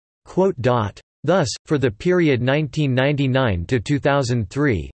 2.0%. Thus, for the period 1999 to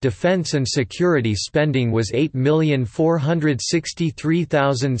 2003, defense and security spending was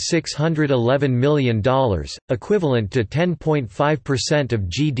 $8,463,611 million, equivalent to 10.5% of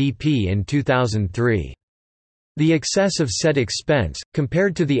GDP in 2003. The excess of said expense,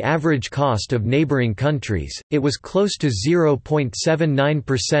 compared to the average cost of neighboring countries, it was close to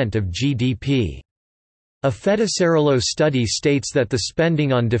 0.79% of GDP. A Fedicirolo study states that the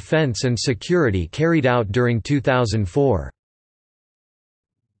spending on defense and security carried out during 2004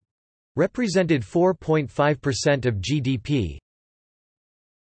 represented 4.5% of GDP,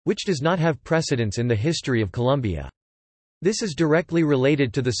 which does not have precedence in the history of Colombia. This is directly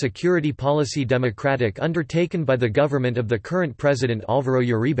related to the security policy democratic undertaken by the government of the current president Álvaro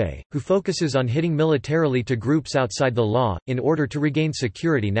Uribe, who focuses on hitting militarily to groups outside the law, in order to regain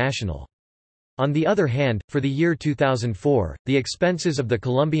security national. On the other hand, for the year 2004, the expenses of the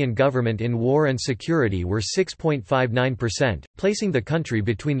Colombian government in war and security were 6.59%, placing the country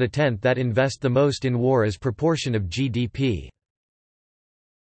between the 10th that invest the most in war as proportion of GDP.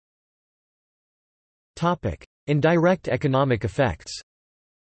 Indirect economic effects.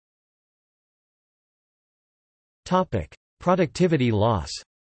 Productivity loss.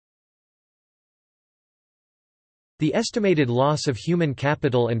 The estimated loss of human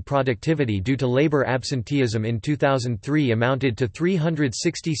capital and productivity due to labor absenteeism in 2003 amounted to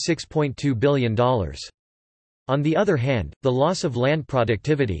 $366.2 billion. On the other hand, the loss of land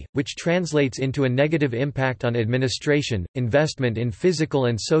productivity, which translates into a negative impact on administration, investment in physical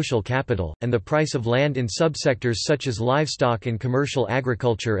and social capital, and the price of land in subsectors such as livestock and commercial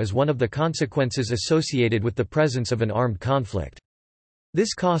agriculture is one of the consequences associated with the presence of an armed conflict.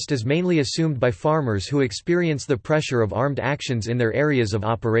 This cost is mainly assumed by farmers who experience the pressure of armed actions in their areas of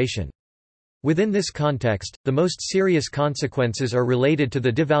operation. Within this context, the most serious consequences are related to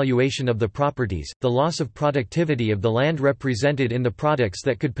the devaluation of the properties, the loss of productivity of the land represented in the products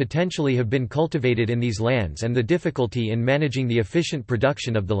that could potentially have been cultivated in these lands, and the difficulty in managing the efficient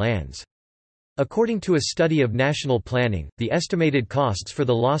production of the lands. According to a study of national planning, the estimated costs for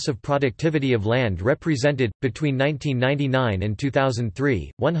the loss of productivity of land represented, between 1999 and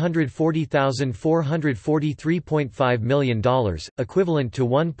 2003, $140,443.5 million, equivalent to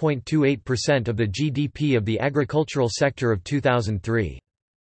 1.28% of the GDP of the agricultural sector of 2003.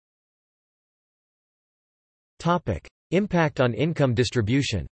 Impact on income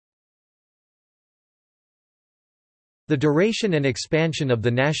distribution. The duration and expansion of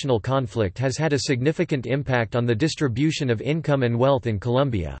the national conflict has had a significant impact on the distribution of income and wealth in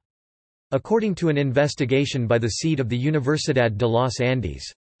Colombia. According to an investigation by the seat of the Universidad de los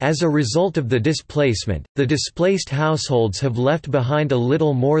Andes, as a result of the displacement, the displaced households have left behind a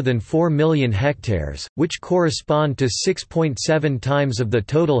little more than 4 million hectares, which correspond to 6.7 times of the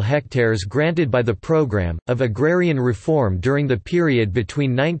total hectares granted by the Program of Agrarian Reform during the period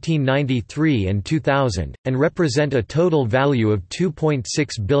between 1993 and 2000, and represent a total value of $2.6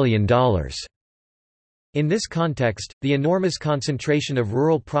 billion. In this context, the enormous concentration of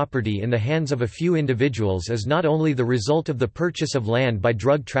rural property in the hands of a few individuals is not only the result of the purchase of land by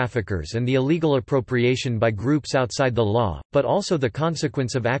drug traffickers and the illegal appropriation by groups outside the law, but also the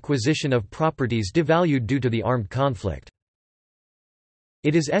consequence of acquisition of properties devalued due to the armed conflict.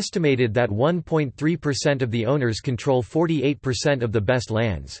 It is estimated that 1.3% of the owners control 48% of the best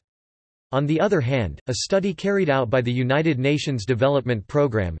lands. On the other hand, a study carried out by the United Nations Development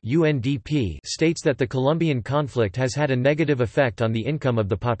Programme (UNDP) states that the Colombian conflict has had a negative effect on the income of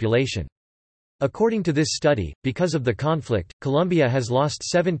the population. According to this study, because of the conflict, Colombia has lost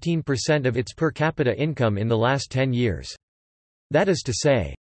 17% of its per capita income in the last 10 years. That is to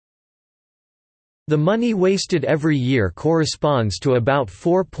say, the money wasted every year corresponds to about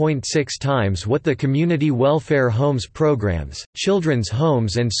 4.6 times what the community welfare homes programs, children's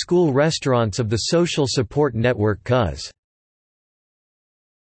homes and school restaurants of the social support network CUS.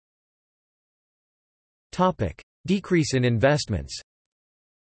 Decrease in investments.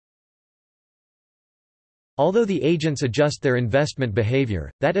 Although the agents adjust their investment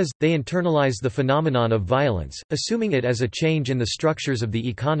behavior, that is, they internalize the phenomenon of violence, assuming it as a change in the structures of the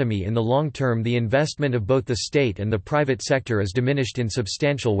economy in the long term, the investment of both the state and the private sector is diminished in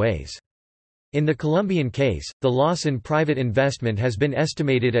substantial ways. In the Colombian case, the loss in private investment has been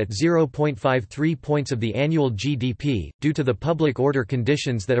estimated at 0.53 points of the annual GDP, due to the public order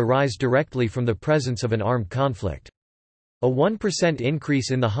conditions that arise directly from the presence of an armed conflict. A 1% increase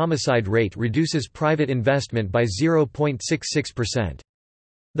in the homicide rate reduces private investment by 0.66%.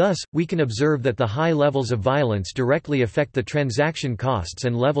 Thus, we can observe that the high levels of violence directly affect the transaction costs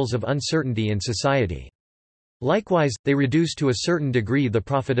and levels of uncertainty in society. Likewise, they reduce to a certain degree the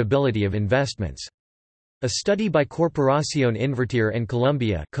profitability of investments. A study by Corporación Invertir en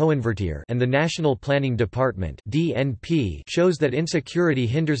Colombia and the National Planning Department (DNP) shows that insecurity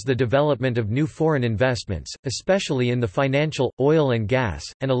hinders the development of new foreign investments, especially in the financial, oil and gas,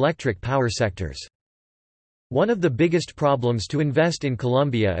 and electric power sectors. One of the biggest problems to invest in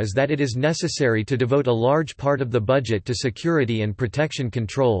Colombia is that it is necessary to devote a large part of the budget to security and protection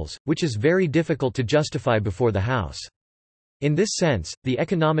controls, which is very difficult to justify before the House. In this sense, the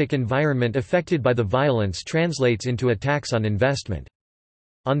economic environment affected by the violence translates into a tax on investment.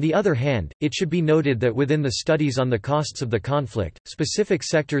 On the other hand, it should be noted that within the studies on the costs of the conflict, specific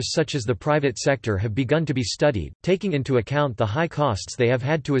sectors such as the private sector have begun to be studied, taking into account the high costs they have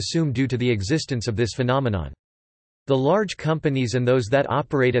had to assume due to the existence of this phenomenon. The large companies and those that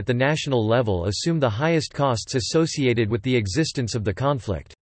operate at the national level assume the highest costs associated with the existence of the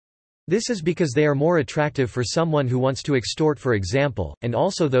conflict. This is because they are more attractive for someone who wants to extort, for example, and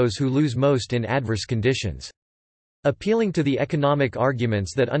also those who lose most in adverse conditions. Appealing to the economic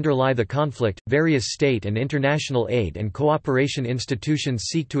arguments that underlie the conflict, various state and international aid and cooperation institutions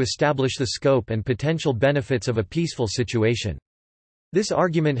seek to establish the scope and potential benefits of a peaceful situation. This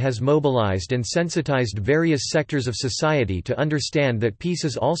argument has mobilized and sensitized various sectors of society to understand that peace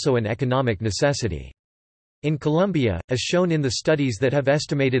is also an economic necessity. In Colombia, as shown in the studies that have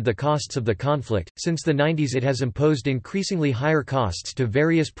estimated the costs of the conflict, since the 90s it has imposed increasingly higher costs to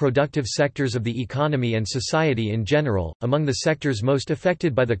various productive sectors of the economy and society in general. Among the sectors most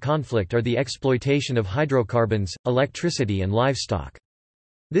affected by the conflict are the exploitation of hydrocarbons, electricity and livestock.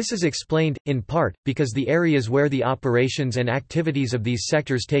 This is explained, in part, because the areas where the operations and activities of these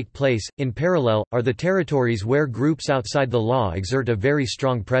sectors take place, in parallel, are the territories where groups outside the law exert a very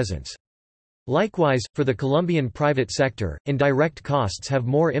strong presence. Likewise, for the Colombian private sector, indirect costs have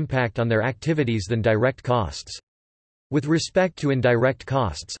more impact on their activities than direct costs. With respect to indirect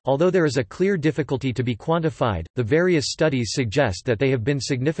costs, although there is a clear difficulty to be quantified, the various studies suggest that they have been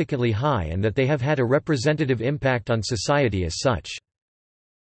significantly high and that they have had a representative impact on society as such.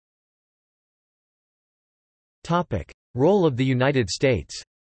 Role of the United States.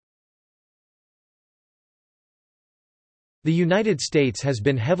 The United States has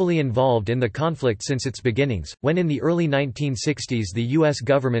been heavily involved in the conflict since its beginnings, when in the early 1960s the U.S.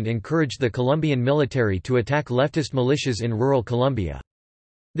 government encouraged the Colombian military to attack leftist militias in rural Colombia.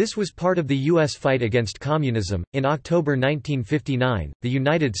 This was part of the U.S. fight against communism. In October 1959, the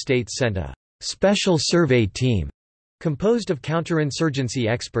United States sent a special survey team composed of counterinsurgency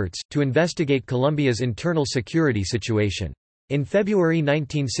experts to investigate Colombia's internal security situation. In February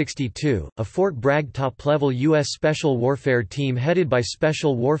 1962, a Fort Bragg top-level U.S. Special Warfare Team headed by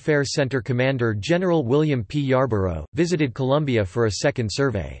Special Warfare Center Commander General William P. Yarborough, visited Colombia for a second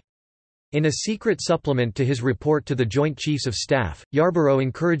survey. In a secret supplement to his report to the Joint Chiefs of Staff, Yarborough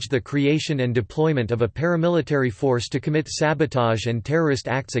encouraged the creation and deployment of a paramilitary force to commit sabotage and terrorist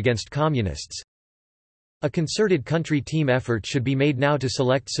acts against communists. A concerted country team effort should be made now to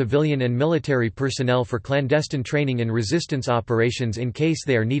select civilian and military personnel for clandestine training in resistance operations in case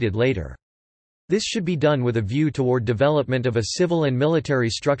they are needed later. This should be done with a view toward development of a civil and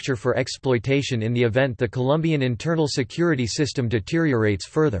military structure for exploitation in the event the Colombian internal security system deteriorates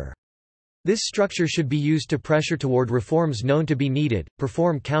further. This structure should be used to pressure toward reforms known to be needed,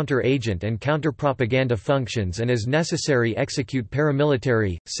 perform counter-agent and counter-propaganda functions and as necessary execute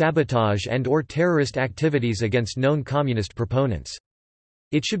paramilitary, sabotage and/or terrorist activities against known communist proponents.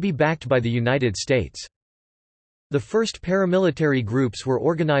 It should be backed by the United States. The first paramilitary groups were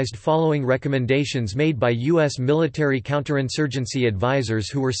organized following recommendations made by U.S. military counterinsurgency advisors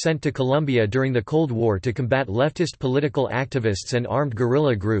who were sent to Colombia during the Cold War to combat leftist political activists and armed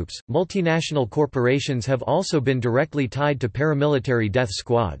guerrilla groups. Multinational corporations have also been directly tied to paramilitary death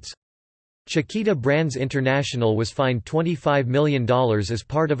squads. Chiquita Brands International was fined $25 million as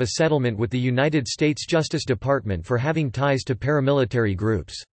part of a settlement with the United States Justice Department for having ties to paramilitary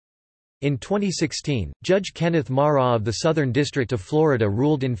groups. In 2016, Judge Kenneth Mara of the Southern District of Florida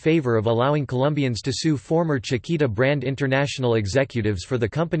ruled in favor of allowing Colombians to sue former Chiquita Brand International executives for the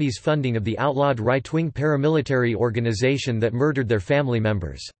company's funding of the outlawed right-wing paramilitary organization that murdered their family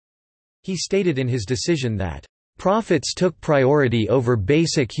members. He stated in his decision that profits took priority over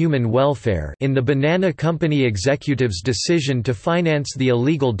basic human welfare in the Banana Company executives' decision to finance the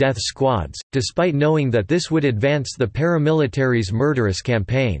illegal death squads, despite knowing that this would advance the paramilitary's murderous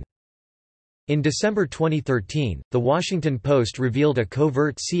campaign. In December 2013, The Washington Post revealed a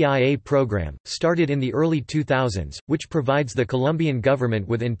covert CIA program, started in the early 2000s, which provides the Colombian government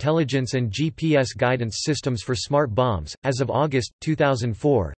with intelligence and GPS guidance systems for smart bombs. As of August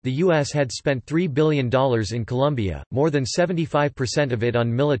 2004, the U.S. had spent $3 billion in Colombia, more than 75% of it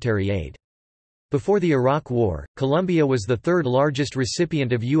on military aid. Before the Iraq War, Colombia was the third largest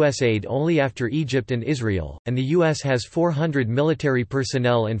recipient of U.S. aid only after Egypt and Israel, and the U.S. has 400 military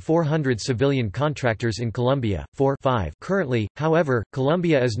personnel and 400 civilian contractors in Colombia. 5 Currently, however,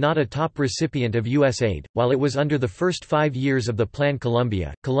 Colombia is not a top recipient of U.S. aid. While it was under the first 5 years of the Plan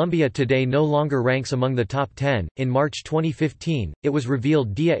Colombia, Colombia today no longer ranks among the top 10. In March 2015, it was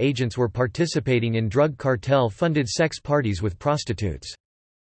revealed DIA agents were participating in drug cartel-funded sex parties with prostitutes.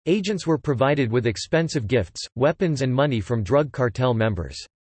 Agents were provided with expensive gifts, weapons and money from drug cartel members.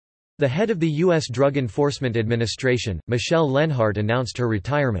 The head of the U.S. Drug Enforcement Administration, Michelle Lenhart, announced her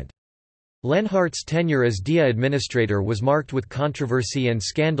retirement. Lenhart's tenure as DEA administrator was marked with controversy and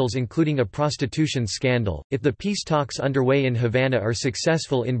scandals, including a prostitution scandal. If the peace talks underway in Havana are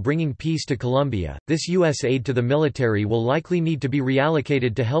successful in bringing peace to Colombia, this U.S. aid to the military will likely need to be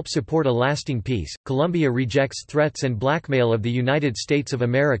reallocated to help support a lasting peace. Colombia rejects threats and blackmail of the United States of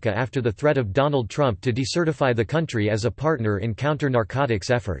America after the threat of Donald Trump to decertify the country as a partner in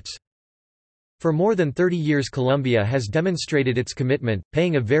counter-narcotics efforts. For more than 30 years Colombia has demonstrated its commitment,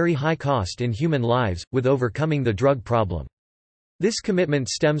 paying a very high cost in human lives, with overcoming the drug problem. This commitment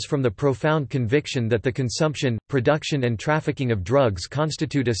stems from the profound conviction that the consumption, production and trafficking of drugs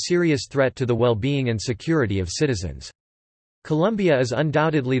constitute a serious threat to the well-being and security of citizens. Colombia is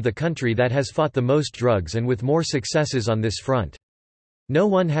undoubtedly the country that has fought the most drugs and with more successes on this front. No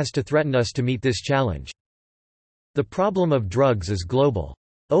one has to threaten us to meet this challenge. The problem of drugs is global.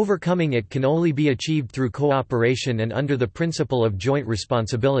 Overcoming it can only be achieved through cooperation and under the principle of joint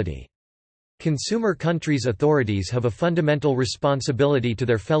responsibility. Consumer countries' authorities have a fundamental responsibility to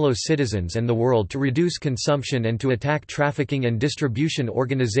their fellow citizens and the world to reduce consumption and to attack trafficking and distribution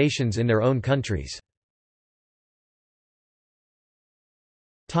organizations in their own countries.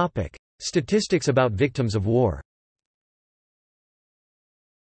 Statistics about victims of war.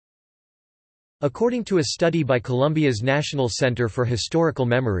 According to a study by Colombia's National Center for Historical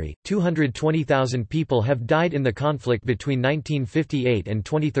Memory, 220,000 people have died in the conflict between 1958 and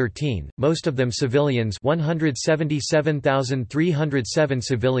 2013, most of them civilians, 177,307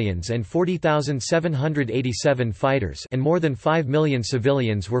 civilians and 40,787 fighters, and more than 5 million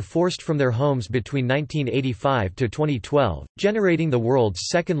civilians were forced from their homes between 1985 to 2012, generating the world's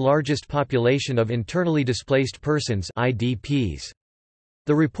second-largest population of internally displaced persons (IDPs).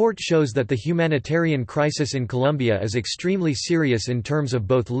 The report shows that the humanitarian crisis in Colombia is extremely serious in terms of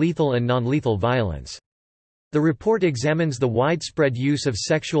both lethal and non-lethal violence. The report examines the widespread use of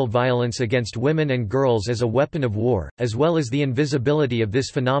sexual violence against women and girls as a weapon of war, as well as the invisibility of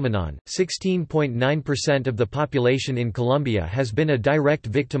this phenomenon. 16.9% of the population in Colombia has been a direct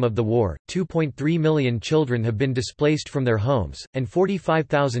victim of the war, 2.3 million children have been displaced from their homes, and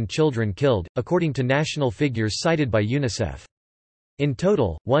 45,000 children killed, according to national figures cited by UNICEF. In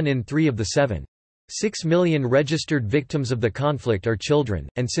total, 1 in 3 of the 7.6 million registered victims of the conflict are children,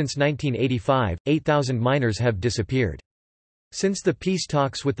 and since 1985, 8,000 minors have disappeared. Since the peace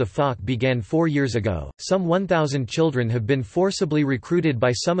talks with the FARC began 4 years ago, some 1,000 children have been forcibly recruited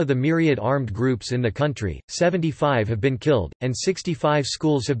by some of the myriad armed groups in the country, 75 have been killed, and 65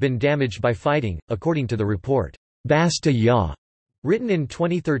 schools have been damaged by fighting, according to the report, Basta Ya, written in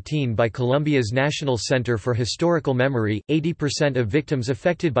 2013 by Colombia's National Center for Historical Memory. 80% of victims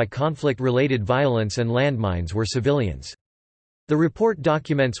affected by conflict-related violence and landmines were civilians. The report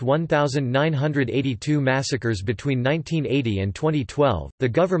documents 1,982 massacres between 1980 and 2012. The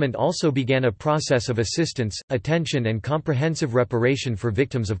government also began a process of assistance, attention, and comprehensive reparation for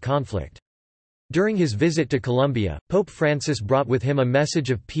victims of conflict. During his visit to Colombia, Pope Francis brought with him a message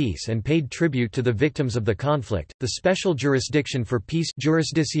of peace and paid tribute to the victims of the conflict. The Special Jurisdiction for Peace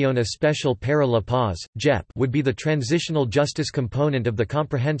Jurisdicción Especial para la Paz, JEP, would be the transitional justice component of the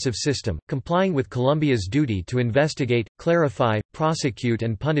comprehensive system, complying with Colombia's duty to investigate, clarify, prosecute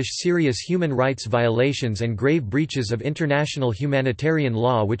and punish serious human rights violations and grave breaches of international humanitarian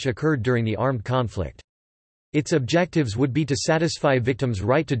law which occurred during the armed conflict. Its objectives would be to satisfy victims'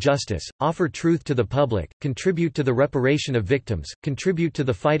 right to justice, offer truth to the public, contribute to the reparation of victims, contribute to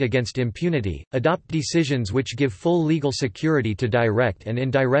the fight against impunity, adopt decisions which give full legal security to direct and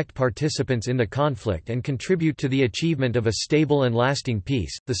indirect participants in the conflict, and contribute to the achievement of a stable and lasting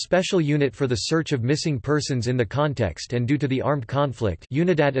peace. The Special Unit for the Search of Missing Persons in the Context and Due to the Armed Conflict,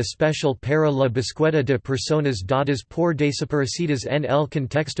 Unidad Especial para la Búsqueda de Personas Dadas por Desaparecidas en el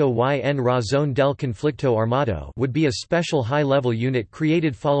Contexto y en Razón del Conflicto Armado, would be a special high-level unit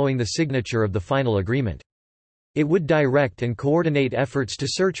created following the signature of the final agreement. It would direct and coordinate efforts to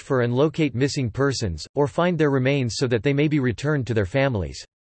search for and locate missing persons, or find their remains so that they may be returned to their families.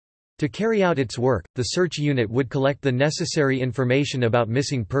 To carry out its work, the search unit would collect the necessary information about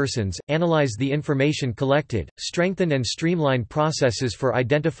missing persons, analyze the information collected, strengthen and streamline processes for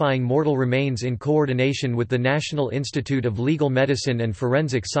identifying mortal remains in coordination with the National Institute of Legal Medicine and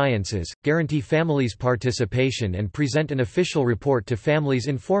Forensic Sciences, guarantee families' participation and present an official report to families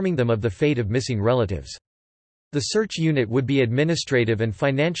informing them of the fate of missing relatives. The search unit would be administrative and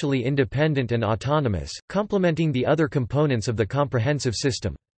financially independent and autonomous, complementing the other components of the comprehensive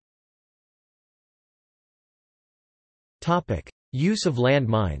system. Use of land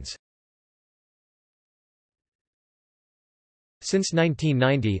mines. Since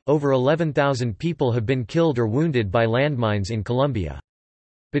 1990, over 11,000 people have been killed or wounded by landmines in Colombia.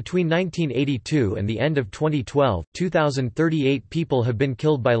 Between 1982 and the end of 2012, 2,038 people have been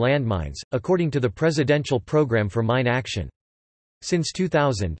killed by landmines, according to the Presidential Program for Mine Action. Since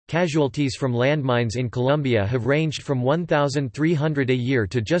 2000, casualties from landmines in Colombia have ranged from 1,300 a year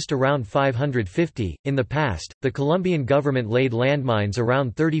to just around 550. In the past, the Colombian government laid landmines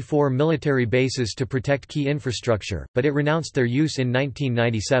around 34 military bases to protect key infrastructure, but it renounced their use in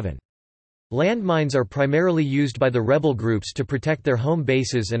 1997. Landmines are primarily used by the rebel groups to protect their home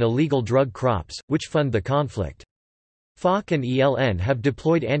bases and illegal drug crops, which fund the conflict. FARC and ELN have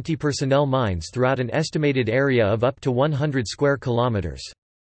deployed anti-personnel mines throughout an estimated area of up to 100 square kilometers.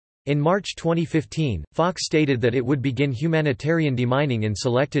 In March 2015, FARC stated that it would begin humanitarian demining in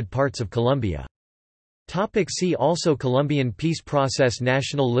selected parts of Colombia. See also Colombian Peace Process,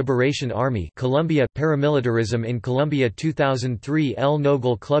 National Liberation Army Colombia, paramilitarism in Colombia, 2003 El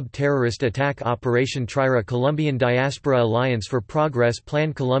Nogal Club, terrorist attack Operation Trira, Colombian Diaspora Alliance for Progress,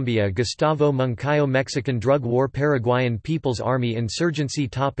 Plan Colombia, Gustavo Moncayo, Mexican drug war, Paraguayan People's Army insurgency.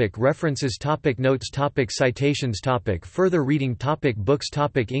 References. Notes. Citations. Further reading. Books.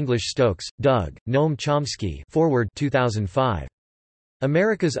 English. Stokes, Doug, Noam Chomsky, Forward, 2005.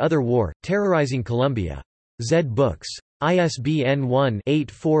 America's Other War, Terrorizing Colombia. Zed Books. ISBN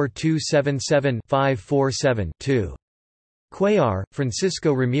 1-84277-547-2. Cuellar,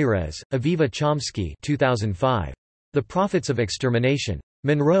 Francisco Ramirez, Aviva Chomsky, 2005. The Prophets of Extermination.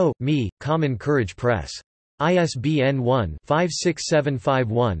 Monroe, Me, Common Courage Press. ISBN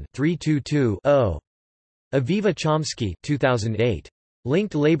 1-56751-322-0. Aviva Chomsky, 2008.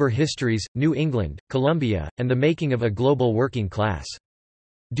 Linked Labor Histories, New England, Colombia, and the Making of a Global Working Class.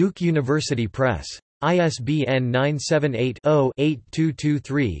 Duke University Press. ISBN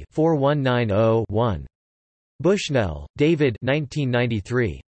 978-0-8223-4190-1. Bushnell, David,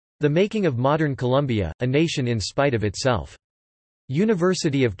 1993. The Making of Modern Colombia, A Nation in Spite of Itself.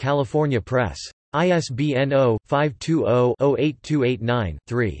 University of California Press. ISBN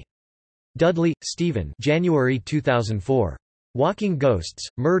 0-520-08289-3. Dudley, Stephen, January 2004. Walking Ghosts,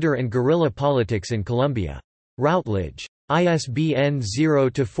 Murder and Guerrilla Politics in Colombia. Routledge. ISBN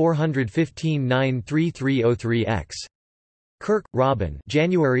 0-415-93303-X. Kirk, Robin,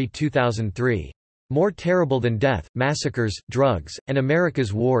 January 2003. More Terrible Than Death, Massacres, Drugs, and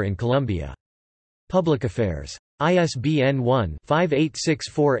America's War in Colombia. Public Affairs. ISBN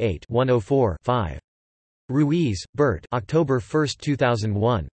 1-58648-104-5. Ruiz, Bert, October 1,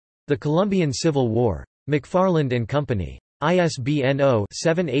 2001. The Colombian Civil War. McFarland and Company. ISBN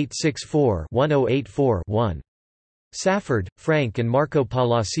 0-7864-1084-1. Safford, Frank and Marco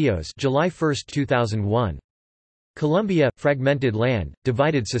Palacios, July 1, 2001. Colombia, Fragmented Land,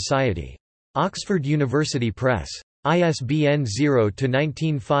 Divided Society. Oxford University Press. ISBN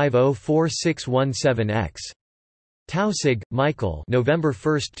 0-19504617-X. Taussig, Michael, November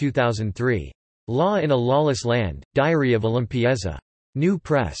 1, 2003. Law in a Lawless Land, Diary of a Limpieza. New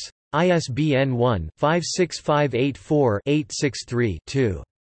Press. ISBN 1-56584-863-2.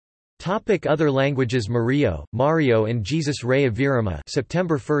 Other languages. Mario and Jesus Ray Avirama,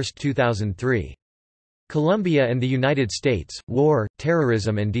 September 1, 2003. Colombia and the United States, War,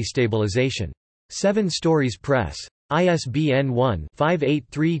 Terrorism and Destabilization. 7 Stories Press. ISBN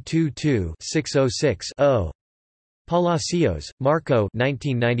 1-58322-606-0. Palacios, Marco,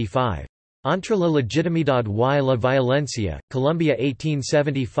 1995. Entre la legitimidad y la violencia, Colombia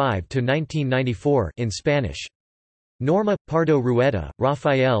 1875–1994 in Spanish. Norma, Pardo Rueda,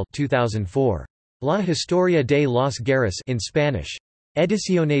 Rafael, 2004. La Historia de las Guerras in Spanish.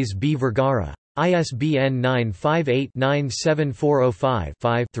 Ediciones B. Vergara. ISBN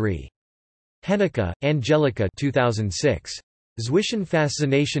 958-97405-5-3. Hennica, Angelica, 2006. Zwischen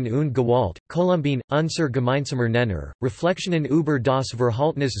Faszination und Gewalt, Colombian, unser gemeinsamer Nenner, Reflexionen über das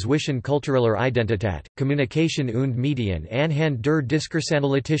Verhaltnis zwischen kultureller Identität, Kommunikation und Medien anhand der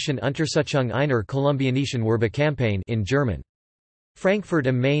Diskursanalytischen Untersuchung einer kolumbianischen Werbekampagne in German. Frankfurt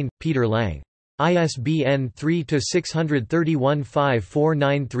am Main, Peter Lang. ISBN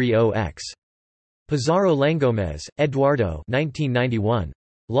 3-631-54930-X. Pizarro Langomez, Eduardo, 1991.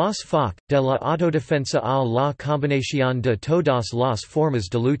 Los FARC, de la autodefensa a la combinación de todas las formas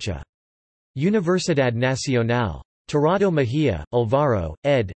de lucha. Universidad Nacional. Tirado Mejía, Alvaro,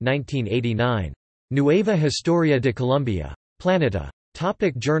 ed. 1989. Nueva Historia de Colombia. Planeta.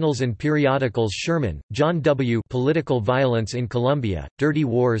 Journals and periodicals. Sherman, John W. Political Violence in Colombia, Dirty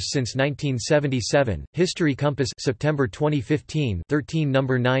Wars Since 1977, History Compass, September 2015, 13 No.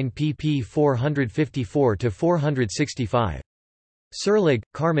 9 pp. 454–465. Serlig,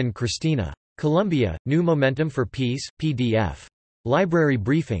 Carmen Cristina. Colombia, New Momentum for Peace, PDF. Library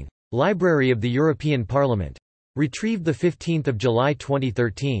Briefing. Library of the European Parliament. Retrieved 15 July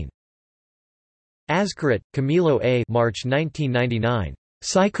 2013. Azcaret, Camilo A. March 1999.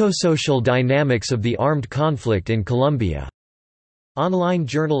 Psychosocial Dynamics of the Armed Conflict in Colombia. Online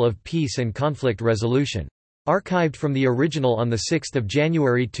Journal of Peace and Conflict Resolution. Archived from the original on 6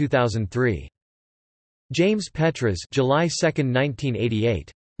 January 2003. James Petras, July 2,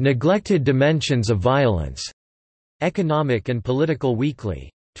 1988. Neglected Dimensions of Violence. Economic and Political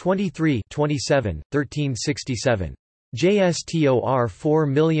Weekly. 23 27, 1367. JSTOR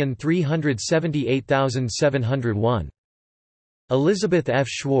 4378701. Elizabeth F.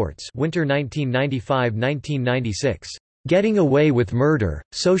 Schwartz, Winter 1995–1996. Getting Away with Murder: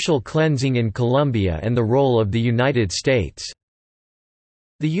 Social Cleansing in Colombia and the Role of the United States.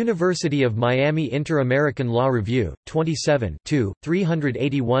 The University of Miami Inter-American Law Review, 27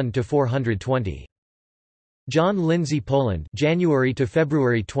 381–420. John Lindsay Poland, January to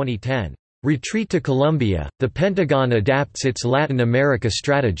February 2010. Retreat to Colombia: The Pentagon Adapts Its Latin America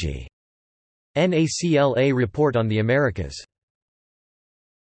Strategy. NACLA Report on the Americas.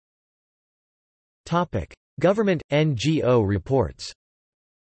 Topic: Government NGO reports.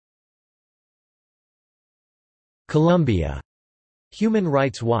 Colombia. Human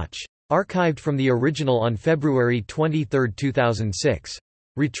Rights Watch. Archived from the original on February 23, 2006.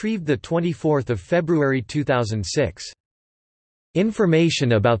 Retrieved 24 February 2006.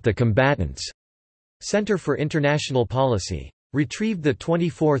 Information about the combatants. Center for International Policy. Retrieved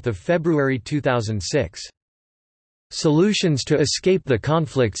 24 February 2006. Solutions to Escape the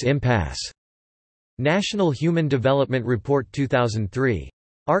Conflict's Impasse. National Human Development Report 2003.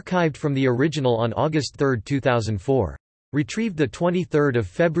 Archived from the original on August 3, 2004. Retrieved 23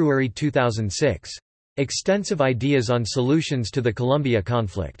 February 2006. Extensive Ideas on Solutions to the Colombia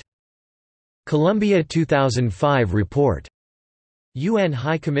Conflict. Colombia 2005 Report. UN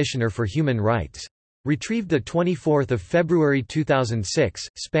High Commissioner for Human Rights. Retrieved 24 February 2006,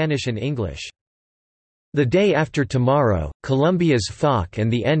 Spanish and English. The Day After Tomorrow, Colombia's FARC and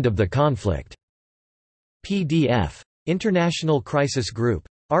the End of the Conflict. PDF. International Crisis Group.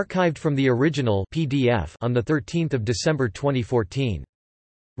 Archived from the original PDF on 13 December 2014.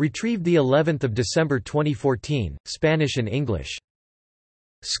 Retrieved 11 December 2014, Spanish and English.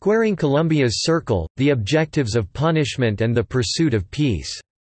 Squaring Colombia's Circle: The Objectives of Punishment and the Pursuit of Peace.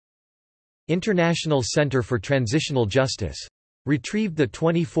 International Center for Transitional Justice. Retrieved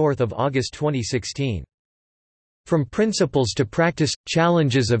 24 August 2016. From Principles to Practice –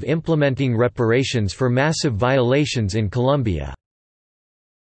 Challenges of Implementing Reparations for Massive Violations in Colombia.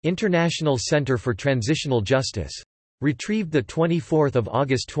 International Center for Transitional Justice. Retrieved 24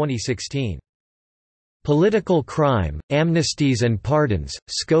 August 2016. Political Crime, Amnesties and Pardons,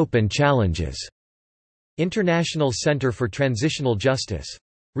 Scope and Challenges. International Center for Transitional Justice.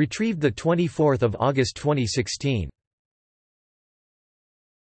 Retrieved 24 August 2016.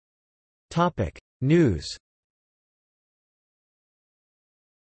 News.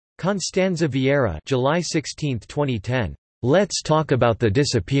 Constanza Vieira, July 16, 2010. Let's Talk About the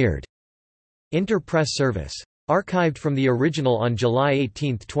Disappeared. Inter-Press Service. Archived from the original on July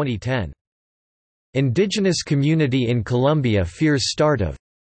 18, 2010. Indigenous Community in Colombia Fears Start of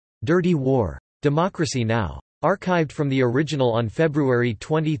Dirty War. Democracy Now! Archived from the original on February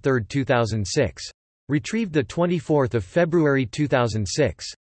 23, 2006. Retrieved 24 February 2006.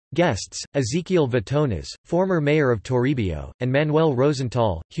 Guests: Ezequiel Vitonas, former mayor of Toribio, and Manuel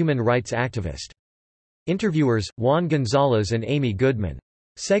Rosenthal, human rights activist. Interviewers: Juan Gonzalez and Amy Goodman.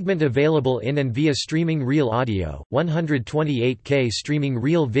 Segment available in and via streaming Real Audio, 128K streaming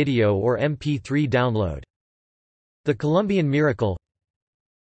Real Video or MP3 download. The Colombian Miracle.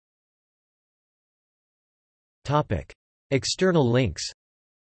 External links.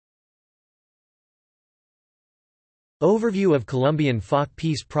 Overview of Colombian FARC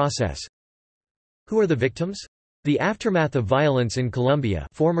peace process. Who are the victims? The aftermath of violence in Colombia.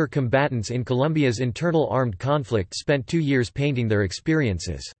 Former combatants in Colombia's internal armed conflict spent 2 years painting their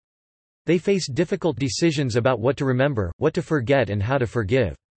experiences. They face difficult decisions about what to remember, what to forget and how to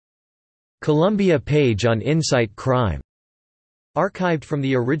forgive. Colombia page on Insight Crime. Archived from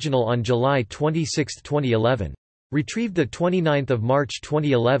the original on July 26, 2011. Retrieved 29 March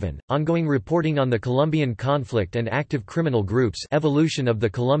 2011, ongoing reporting on the Colombian conflict and active criminal groups. Evolution of the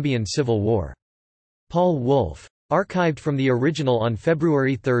Colombian Civil War. Paul Wolf. Archived from the original on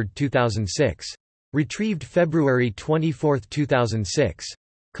February 3, 2006. Retrieved February 24, 2006.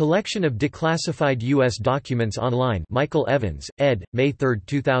 Collection of declassified U.S. documents online. Michael Evans, ed., May 3,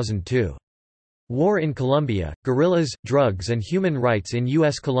 2002. War in Colombia, Guerrillas, Drugs and Human Rights in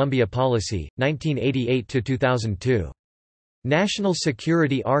U.S. Colombia Policy, 1988–2002. National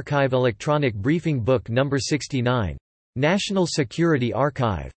Security Archive Electronic Briefing Book No. 69. National Security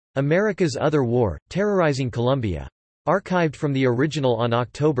Archive. America's Other War, Terrorizing Colombia. Archived from the original on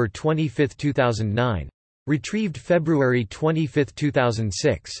October 25, 2009. Retrieved February 25,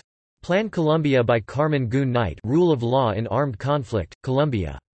 2006. Plan Colombia by Carmen Goon Knight. Rule of Law in Armed Conflict,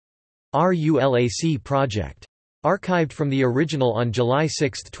 Colombia. RULAC Project. Archived from the original on July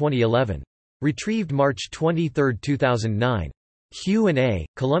 6, 2011. Retrieved March 23, 2009. Q&A,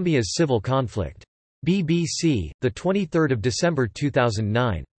 Colombia's Civil Conflict. BBC, 23 December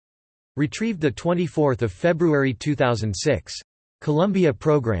 2009. Retrieved 24 February 2006. Colombia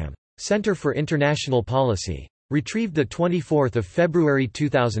Program. Center for International Policy. Retrieved 24 February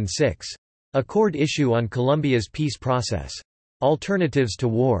 2006. Accord issue on Colombia's peace process. Alternatives to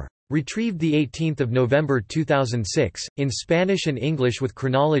war. Retrieved 18 November 2006, in Spanish and English with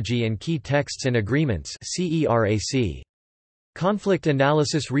chronology and key texts and agreements CERAC. Conflict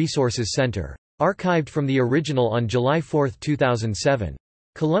Analysis Resources Center. Archived from the original on July 4, 2007.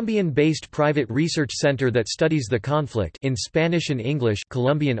 Colombian-based private research center that studies the conflict in Spanish and English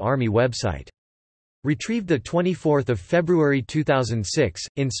Colombian Army website. Retrieved 24 February 2006,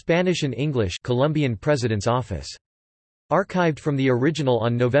 in Spanish and English Colombian President's Office. Archived from the original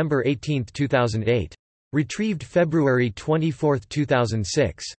on November 18, 2008. Retrieved February 24,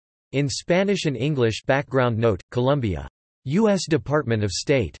 2006. In Spanish and English background note, Colombia. U.S. Department of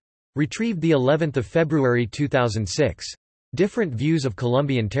State. Retrieved the 11th of February 2006. Different Views of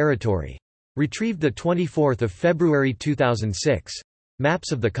Colombian Territory. Retrieved the 24th of February 2006.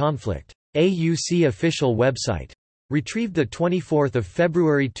 Maps of the Conflict. AUC official website. Retrieved the 24th of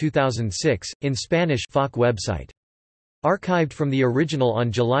February 2006, in Spanish FOC website. Archived from the original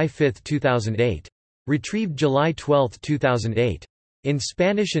on July 5, 2008. Retrieved July 12, 2008. In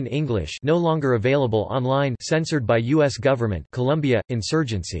Spanish and English no longer available online censored by U.S. government Colombia,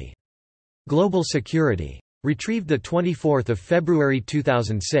 insurgency. Global Security. Retrieved 24 February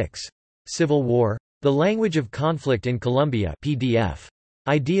 2006. Civil War. The Language of Conflict in Colombia PDF.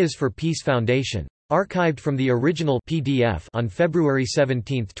 Ideas for Peace Foundation. Archived from the original PDF on February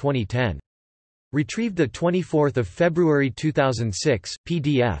 17, 2010. Retrieved 24 February 2006,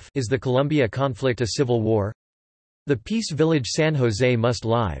 PDF Is the Colombia Conflict a Civil War? The Peace Village San Jose Must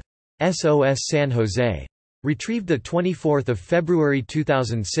Live. SOS San Jose. Retrieved 24 February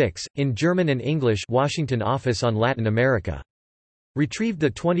 2006, in German and English Washington Office on Latin America.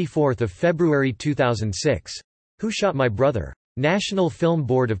 Retrieved 24 February 2006. Who Shot My Brother? National Film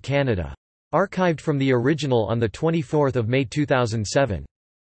Board of Canada. Archived from the original on 24 May 2007.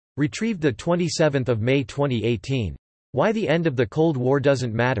 Retrieved 27 May 2018. Why the End of the Cold War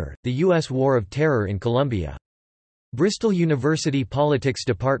Doesn't Matter, The U.S. War of Terror in Colombia. Bristol University Politics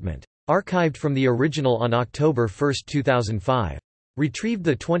Department. Archived from the original on October 1, 2005.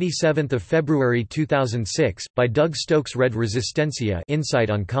 Retrieved 27 February 2006, by Doug Stokes. Red Resistencia Insight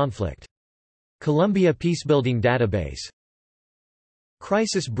on Conflict. Colombia Peacebuilding Database.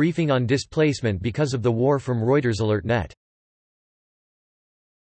 Crisis Briefing on Displacement because of the War from Reuters AlertNet.